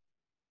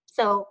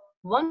 So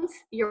once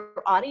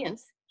your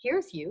audience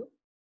hears you,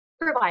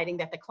 providing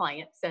that the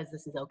client says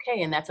this is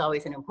okay, and that's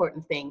always an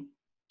important thing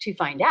to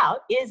find out,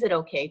 is it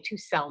okay to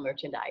sell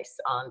merchandise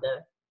on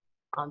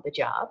the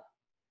job?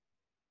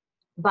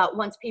 But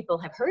once people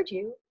have heard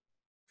you,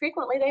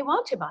 frequently they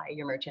want to buy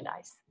your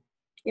merchandise.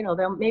 You know,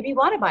 they'll maybe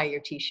want to buy your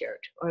t-shirt,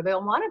 or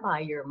they'll want to buy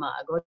your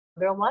mug, or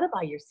they'll want to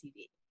buy your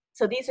CD.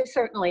 So these are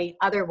certainly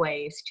other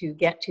ways to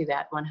get to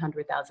that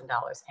 $100,000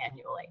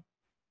 annually.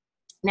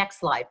 Next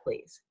slide,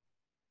 please.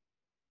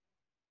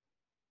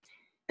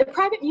 The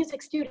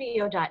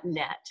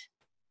privatemusicstudio.net,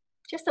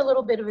 just a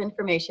little bit of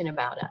information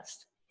about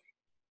us.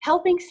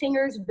 Helping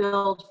singers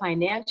build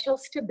financial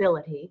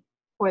stability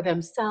for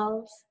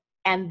themselves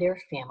and their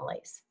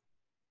families.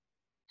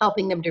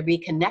 Helping them to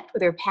reconnect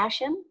with their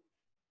passion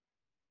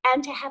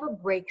and to have a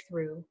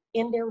breakthrough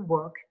in their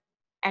work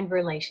and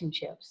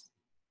relationships.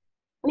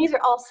 And these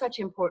are all such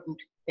important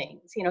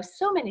things. You know,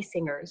 so many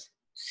singers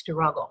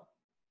struggle.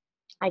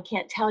 I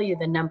can't tell you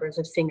the numbers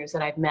of singers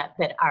that I've met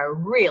that are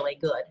really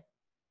good,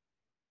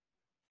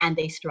 and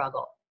they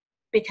struggle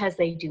because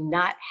they do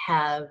not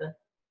have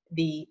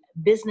the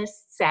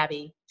business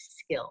savvy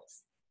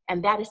skills.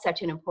 And that is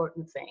such an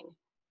important thing.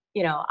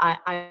 You know,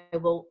 I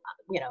will,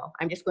 you know,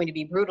 I'm just going to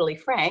be brutally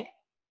frank.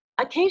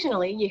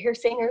 Occasionally you hear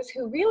singers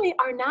who really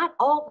are not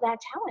all that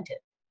talented,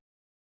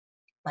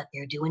 but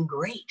they're doing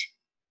great.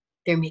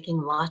 They're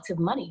making lots of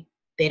money.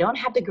 They don't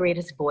have the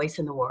greatest voice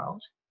in the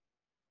world,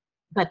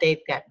 but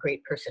they've got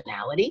great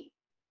personality.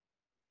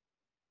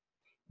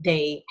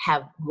 They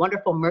have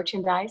wonderful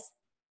merchandise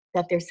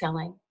that they're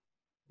selling.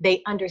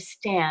 They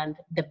understand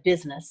the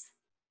business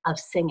of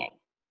singing.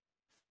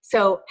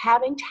 So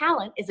having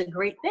talent is a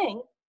great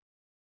thing,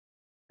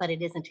 but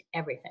it isn't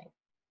everything.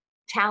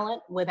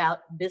 Talent without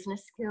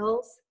business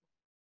skills,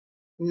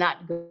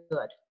 not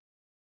good.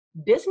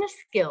 Business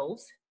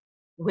skills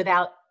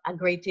without a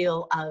great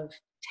deal of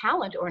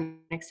talent or an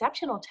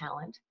exceptional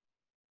talent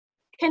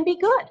can be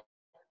good.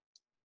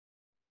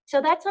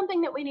 So that's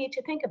something that we need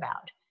to think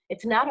about.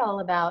 It's not all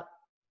about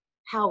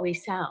how we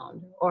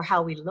sound or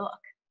how we look.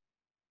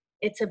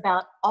 It's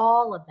about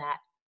all of that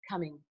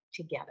coming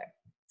together.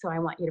 So I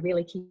want you to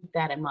really keep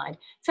that in mind.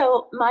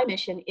 So my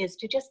mission is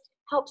to just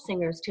help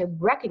singers to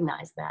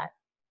recognize that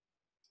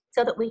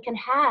so that we can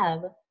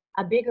have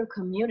a bigger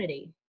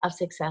community of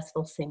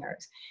successful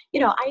singers.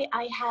 You know,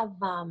 I have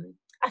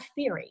a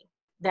theory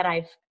that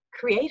I've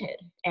created,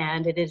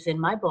 and it is in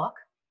my book,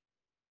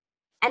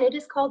 and it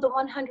is called the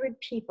 100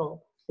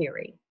 People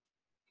Theory.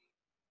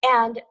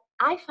 And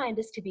I find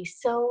this to be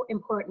so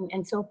important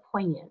and so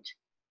poignant.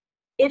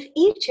 If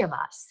each of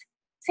us,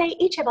 say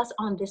each of us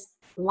on this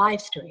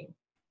live stream,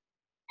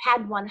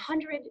 had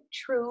 100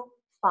 true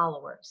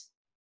followers,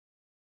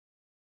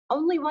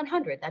 only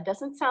 100, that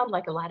doesn't sound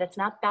like a lot, it's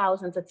not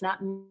thousands, it's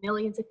not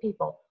millions of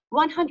people,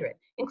 100,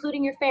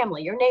 including your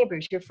family, your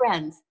neighbors, your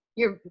friends,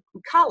 your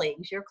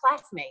colleagues, your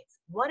classmates,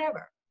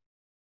 whatever.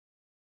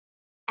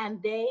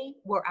 And they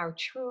were our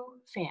true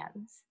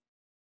fans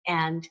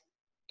and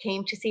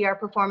came to see our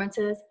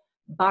performances,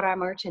 bought our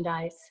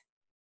merchandise,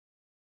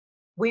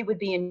 we would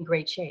be in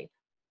great shape.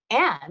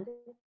 And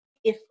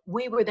if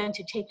we were then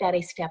to take that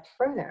a step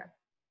further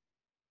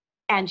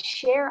and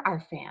share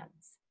our fans.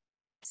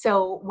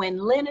 So when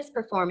Lynn is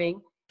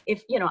performing,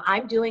 if, you know,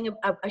 I'm doing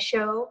a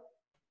show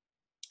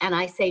and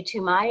I say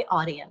to my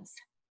audience,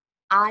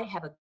 I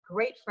have a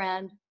great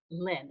friend,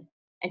 Lynn,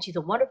 and she's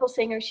a wonderful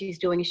singer. She's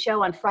doing a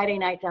show on Friday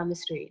night down the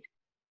street.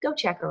 Go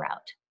check her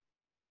out.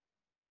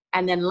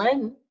 And then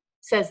Lynn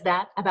says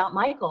that about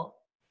Michael.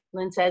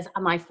 Lynn says,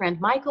 my friend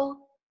Michael,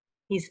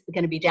 he's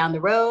going to be down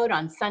the road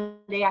on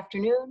Sunday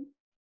afternoon.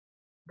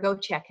 Go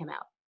check him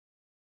out.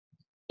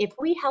 If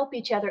we help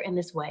each other in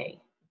this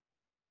way,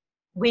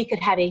 we could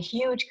have a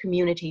huge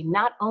community,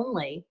 not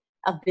only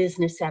of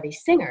business savvy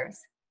singers,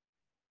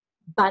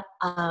 but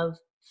of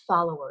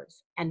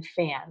followers and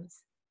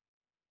fans.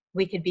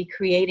 We could be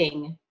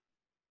creating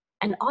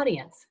an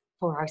audience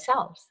for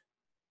ourselves.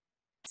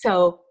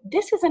 So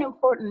this is an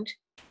important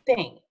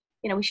thing.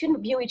 You know, we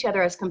shouldn't view each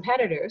other as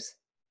competitors.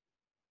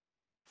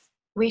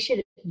 We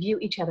should view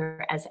each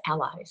other as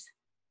allies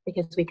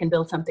because we can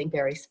build something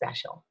very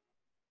special.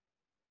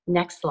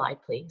 Next slide,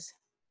 please.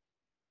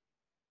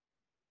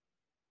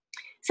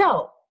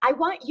 So I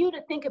want you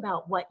to think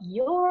about what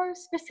your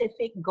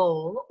specific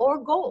goal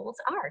or goals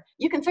are.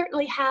 You can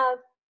certainly have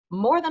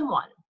more than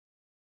one.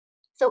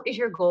 So is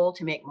your goal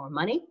to make more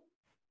money?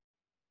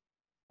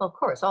 Well, of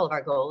course, all of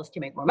our goal is to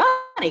make more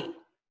money.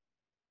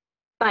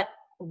 But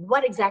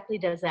what exactly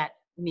does that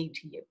mean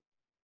to you?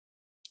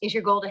 Is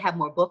your goal to have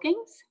more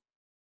bookings?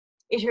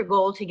 Is your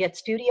goal to get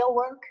studio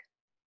work?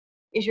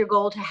 Is your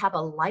goal to have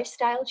a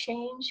lifestyle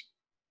change?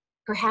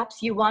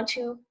 Perhaps you want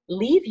to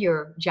leave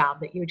your job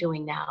that you're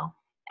doing now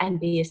and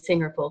be a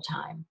singer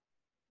full-time.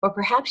 Or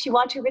perhaps you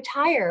want to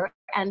retire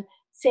and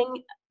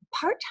sing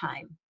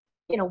part-time.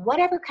 You know,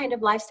 whatever kind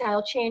of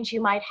lifestyle change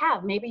you might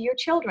have. Maybe your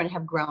children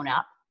have grown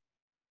up.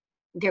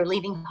 They're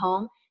leaving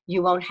home.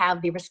 You won't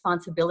have the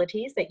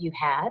responsibilities that you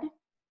had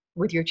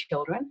with your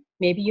children.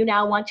 Maybe you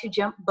now want to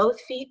jump both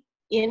feet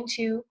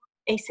into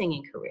a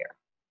singing career.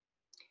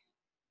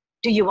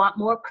 Do you want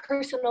more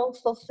personal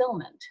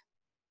fulfillment?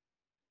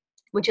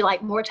 Would you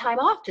like more time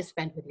off to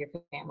spend with your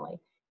family?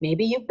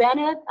 Maybe you've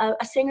been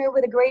a singer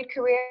with a great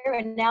career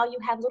and now you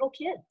have little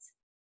kids.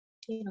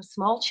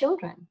 small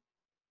children,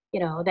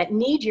 that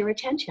need your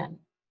attention,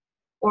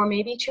 or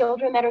maybe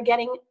children that are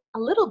getting a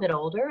little bit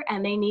older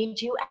and they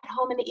need you at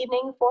home in the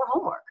evening for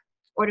homework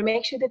or to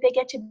make sure that they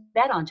get to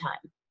bed on time.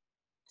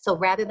 So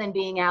rather than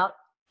being out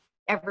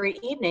every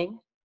evening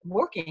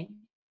working,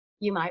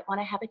 you might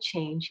want to have a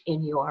change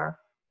in your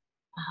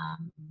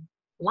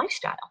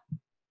lifestyle.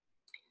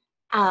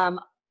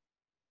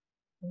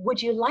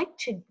 Would you like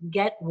to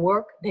get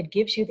work that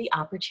gives you the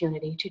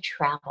opportunity to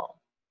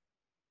travel?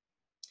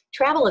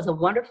 Travel is a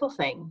wonderful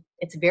thing.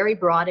 It's very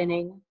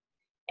broadening.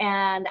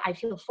 And I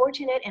feel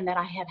fortunate in that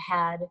I have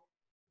had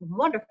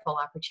wonderful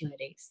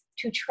opportunities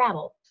to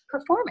travel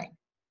performing.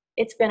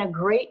 It's been a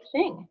great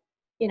thing.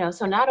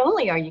 So not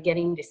only are you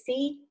getting to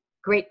see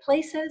great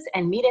places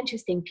and meet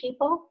interesting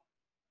people,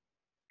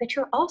 but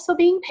you're also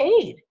being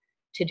paid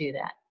to do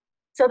that.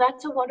 So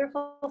that's a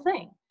wonderful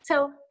thing.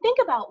 So think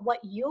about what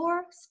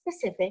your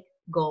specific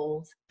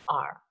goals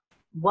are.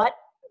 What,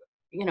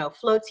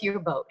 floats your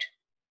boat,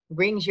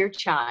 rings your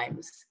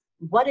chimes.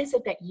 What is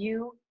it that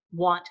you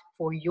want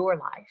for your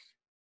life?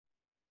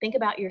 Think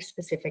about your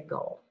specific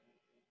goal.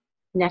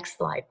 Next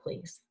slide,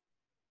 please.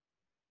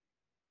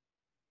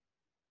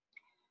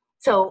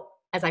 So,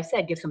 as I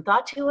said, give some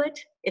thought to it.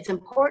 It's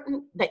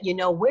important that you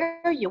know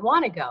where you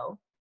want to go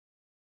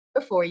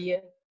before you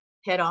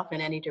head off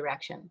in any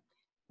direction.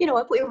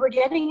 If we were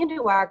getting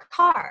into our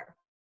car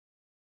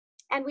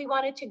and we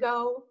wanted to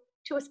go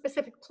to a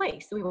specific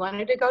place, we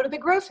wanted to go to the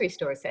grocery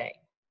store, say,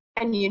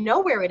 and you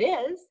know where it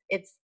is,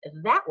 it's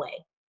that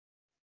way.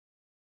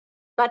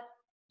 But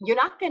you're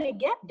not going to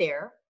get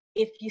there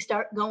if you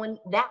start going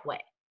that way.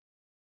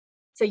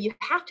 So you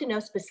have to know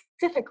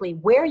specifically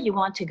where you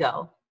want to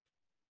go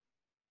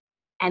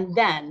and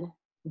then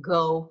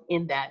go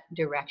in that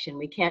direction.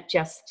 We can't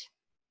just,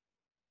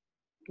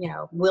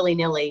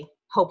 willy-nilly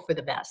hope for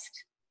the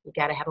best. You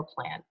got to have a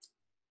plan.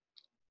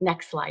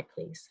 Next slide,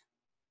 please.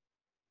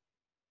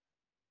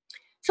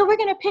 So we're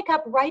going to pick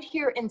up right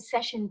here in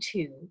session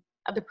 2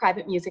 of the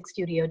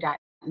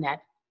privatemusicstudio.net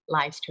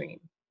live stream.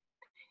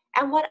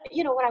 And what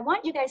I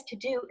want you guys to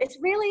do is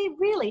really,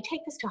 really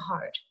take this to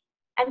heart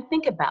and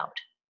think about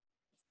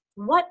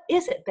what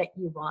is it that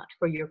you want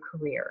for your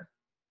career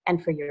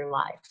and for your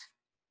life.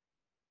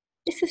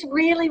 This is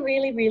really,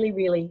 really, really,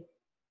 really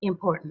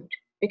important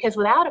because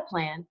without a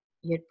plan,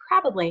 you're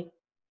probably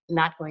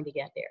not going to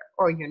get there,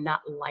 or you're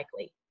not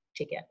likely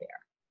to get there.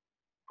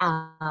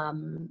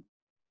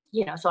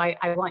 So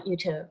I want you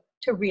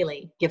to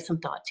really give some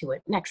thought to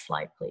it. Next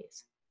slide,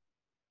 please.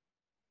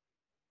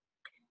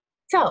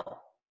 So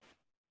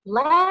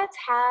let's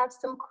have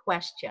some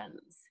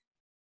questions.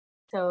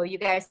 So you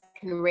guys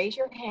can raise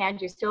your hand.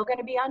 You're still going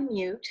to be on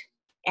mute,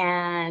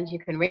 and you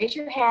can raise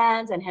your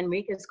hands, and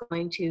Henrique is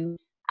going to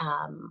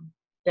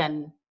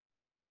then,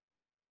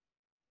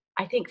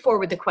 I think,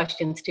 forward the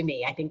questions to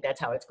me. I think that's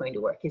how it's going to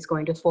work. He's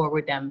going to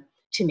forward them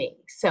to me.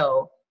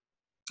 So,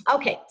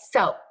 okay,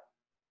 so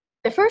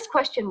the first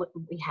question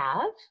we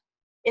have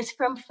is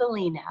from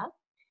Felina,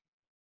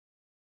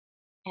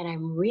 and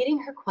I'm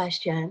reading her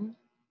question.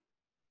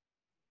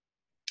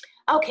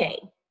 Okay,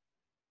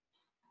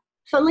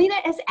 Felina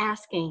is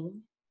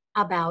asking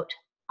about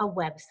a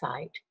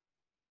website.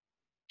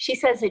 She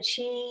says that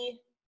she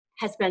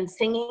has been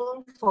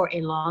singing for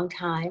a long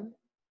time,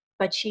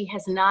 but she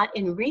has not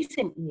in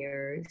recent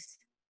years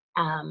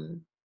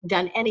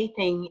done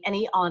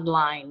any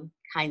online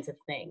kinds of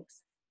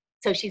things.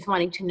 So she's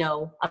wanting to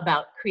know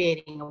about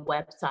creating a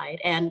website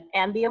and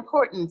the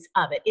importance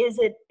of it. Is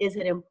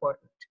it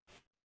important?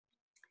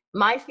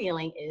 My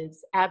feeling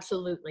is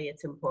absolutely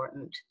it's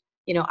important.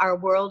 Our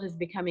world is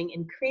becoming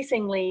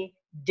increasingly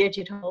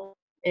digital,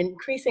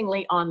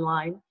 increasingly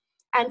online,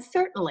 and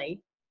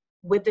certainly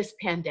with this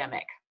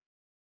pandemic,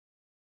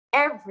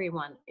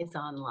 everyone is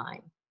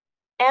online.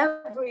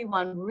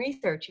 Everyone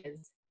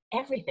researches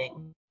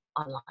everything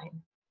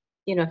online.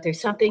 If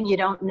there's something you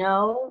don't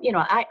know,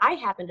 I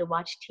happen to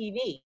watch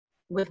TV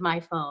with my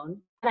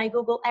phone and I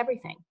Google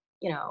everything,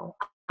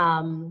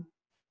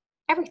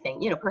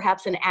 everything,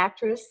 perhaps an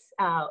actress,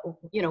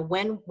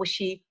 when was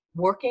she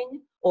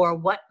working, or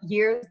what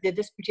years did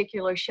this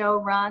particular show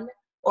run,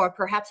 or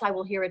perhaps I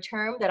will hear a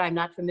term that I'm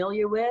not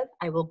familiar with.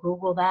 I will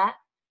Google that.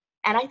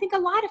 And I think a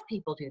lot of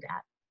people do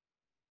that.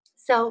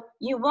 So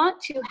you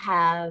want to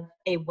have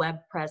a web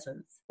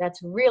presence.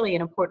 That's really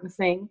an important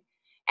thing.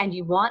 And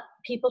you want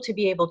people to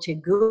be able to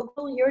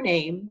Google your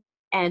name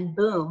and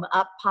boom,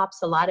 up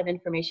pops a lot of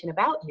information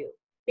about you,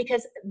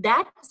 because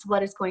that's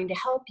what is going to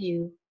help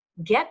you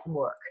get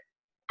work.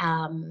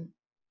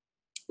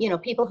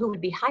 People who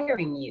would be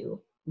hiring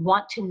you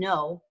want to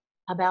know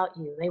about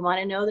you. They want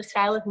to know the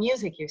style of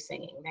music you're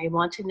singing. They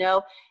want to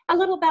know a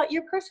little about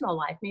your personal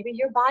life, maybe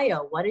your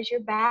bio. What is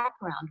your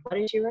background? What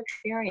is your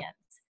experience?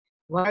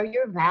 What are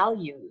your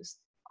values?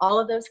 All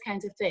of those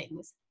kinds of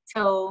things.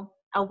 So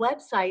a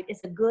website is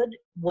a good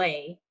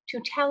way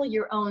to tell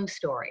your own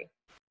story.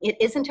 It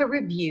isn't a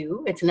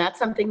review. It's not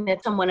something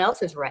that someone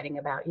else is writing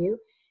about you.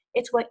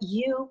 It's what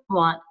you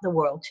want the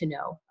world to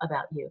know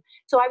about you.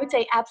 So I would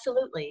say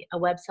absolutely a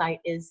website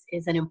is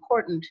an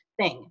important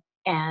thing.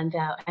 and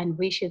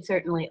we should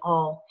certainly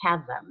all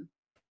have them.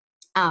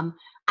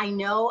 I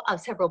know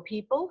of several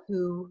people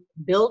who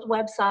build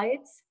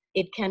websites.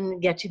 It can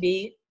get to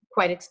be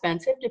quite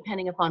expensive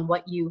depending upon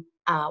what you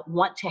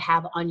want to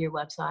have on your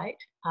website,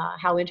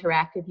 how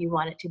interactive you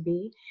want it to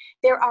be.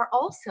 There are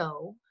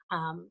also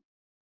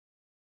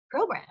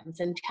programs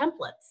and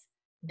templates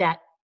that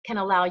can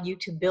allow you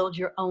to build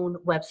your own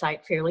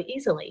website fairly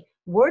easily.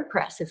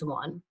 WordPress is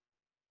one,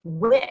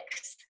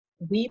 Wix,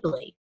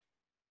 Weebly.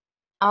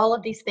 All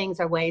of these things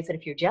are ways that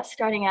if you're just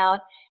starting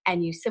out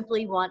and you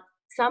simply want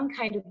some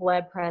kind of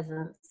web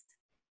presence,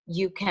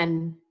 you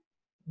can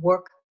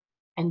work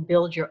and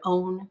build your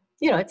own.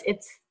 You know,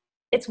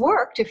 it's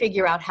work to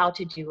figure out how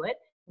to do it,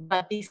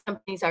 but these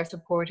companies are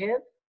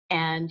supportive,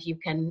 and you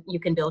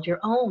can build your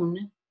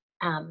own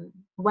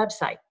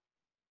website.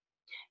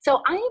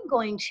 So I am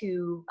going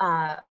to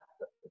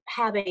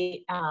have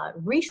a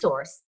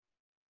resource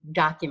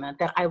document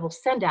that I will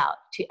send out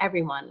to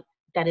everyone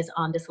that is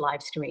on this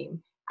live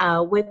stream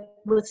with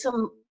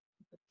some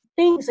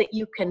things that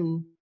you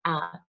can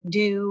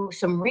do,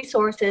 some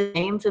resources,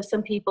 names of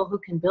some people who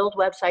can build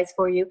websites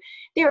for you.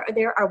 There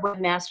are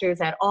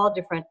webmasters at all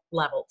different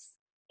levels,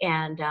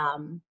 and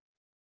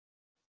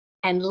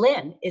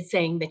Lynn is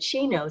saying that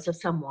she knows of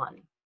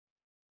someone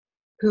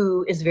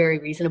who is very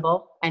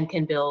reasonable and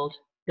can build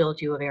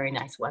you a very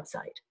nice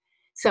website.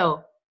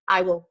 So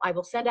I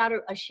will send out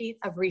a sheet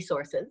of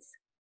resources,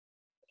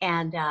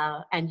 and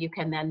you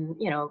can then,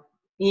 you know,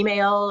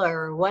 email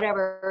or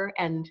whatever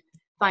and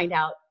find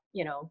out,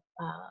 you know,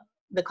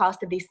 the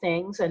cost of these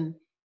things and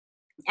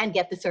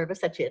get the service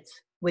that fits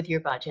with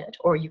your budget,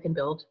 or you can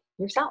build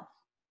yourself.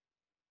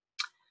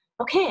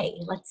 Okay,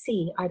 let's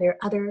see. Are there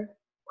other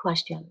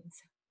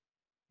questions?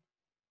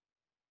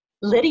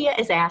 Lydia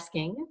is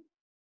asking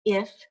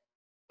if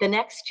the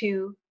next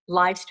 2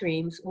 live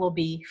streams will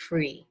be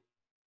free.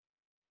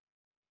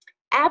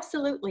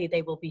 Absolutely,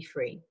 they will be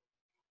free.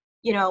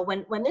 You know,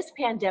 when this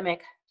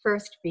pandemic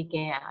first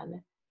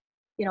began,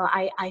 you know,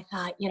 I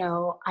thought, you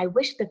know, I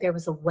wish that there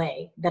was a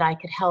way that I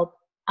could help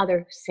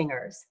other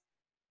singers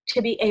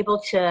to be able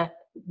to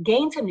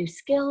gain some new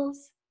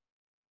skills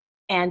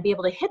and be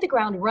able to hit the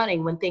ground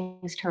running when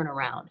things turn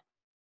around.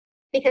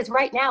 Because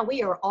right now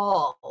we are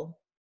all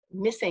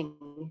missing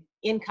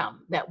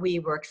income that we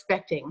were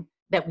expecting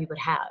that we would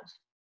have.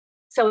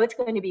 So it's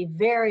going to be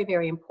very,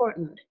 very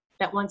important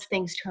that once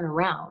things turn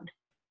around,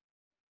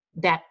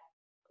 that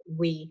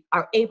we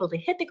are able to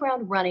hit the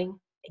ground running,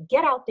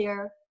 get out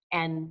there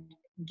and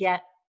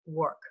get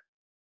work.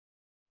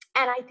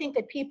 And I think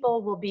that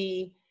people will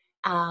be,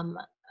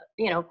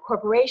 you know,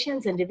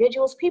 corporations,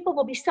 individuals, people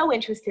will be so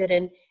interested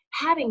in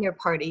having their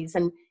parties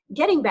and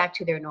getting back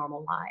to their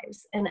normal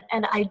lives. And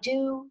I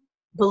do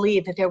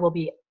believe that there will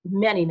be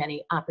many,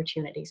 many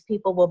opportunities.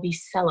 People will be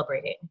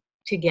celebrating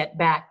to get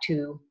back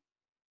to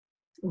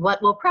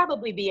what will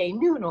probably be a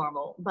new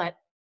normal, but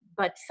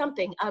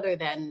something other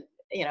than,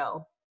 you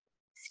know,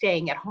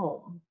 staying at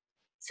home.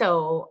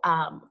 So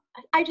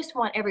I just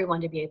want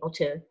everyone to be able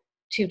to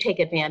take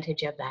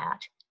advantage of that.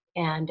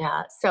 And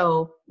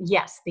so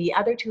yes, the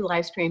other 2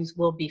 live streams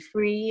will be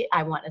free.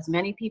 I want as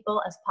many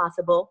people as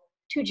possible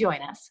to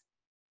join us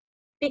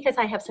because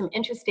I have some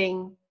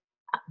interesting,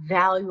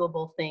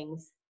 valuable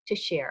things to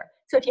share.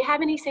 So if you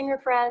have any singer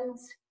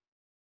friends,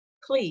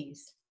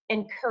 please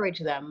encourage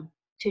them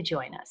to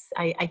join us.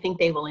 I think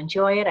they will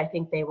enjoy it. I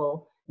think they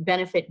will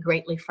benefit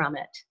greatly from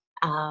it.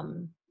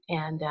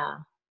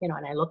 You know,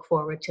 and I look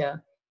forward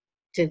to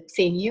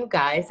seeing you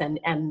guys and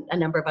a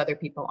number of other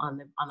people on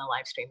the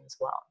live stream as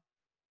well.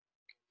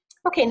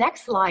 Okay,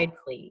 next slide,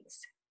 please.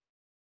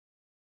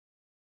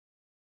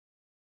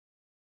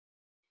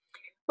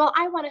 Well,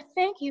 I want to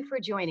thank you for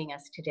joining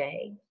us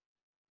today.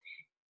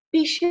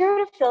 Be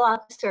sure to fill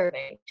out the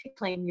survey to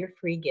claim your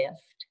free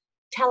gift.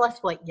 Tell us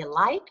what you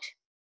liked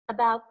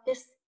about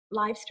this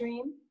live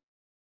stream,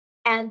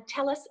 and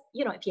tell us,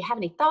 you know, if you have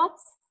any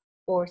thoughts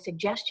or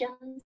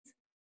suggestions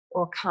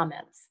or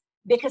comments,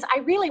 because I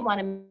really want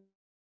to make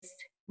this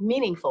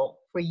meaningful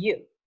for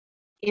you.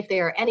 If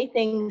there are any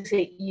things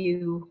that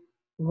you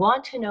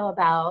want to know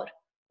about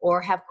or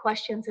have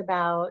questions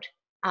about,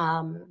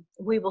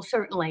 we will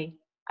certainly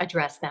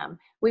address them.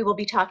 We will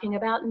be talking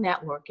about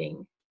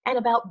networking and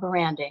about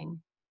branding.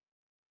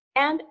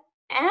 And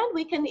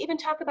we can even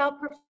talk about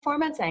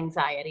performance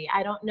anxiety.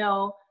 I don't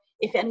know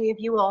if any of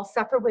you all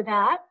suffer with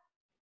that,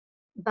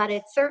 but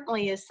it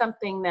certainly is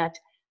something that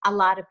a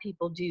lot of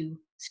people do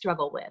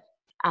struggle with.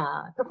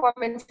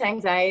 Performance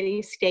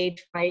anxiety,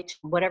 stage fright,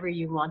 whatever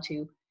you want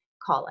to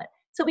call it.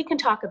 So we can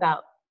talk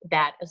about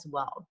that as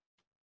well.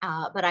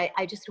 But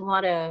I just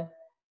want to,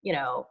 you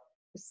know,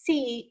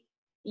 see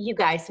you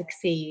guys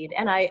succeed.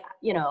 And I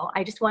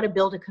just want to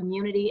build a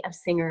community of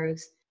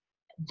singers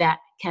that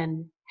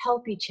can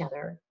help each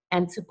other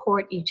and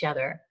support each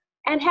other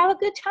and have a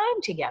good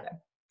time together,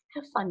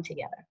 have fun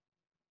together.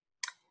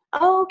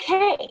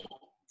 Okay,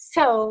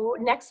 so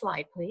next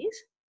slide, please.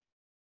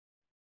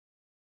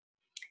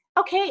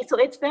 Okay, so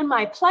it's been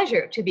my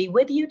pleasure to be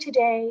with you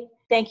today.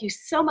 Thank you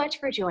so much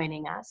for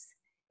joining us.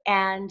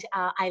 And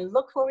I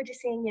look forward to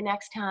seeing you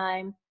next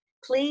time.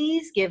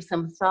 Please give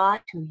some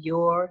thought to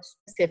your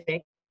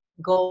specific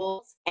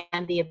goals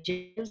and the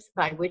objectives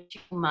by which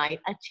you might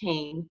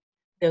attain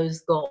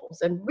those goals.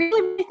 And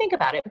really think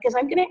about it, because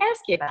I'm going to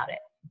ask you about it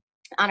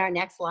on our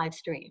next live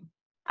stream.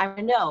 I want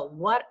to know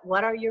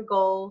what are your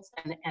goals,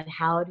 and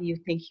how do you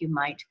think you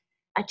might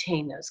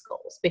attain those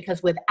goals?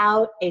 Because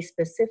without a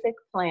specific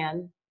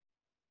plan,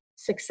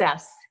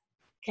 success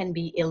can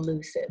be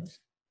elusive.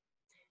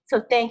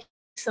 So thank you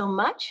so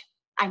much.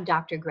 I'm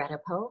Dr. Greta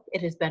Pope.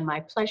 It has been my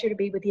pleasure to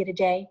be with you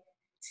today.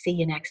 See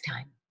you next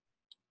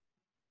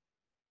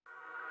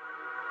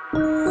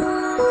time.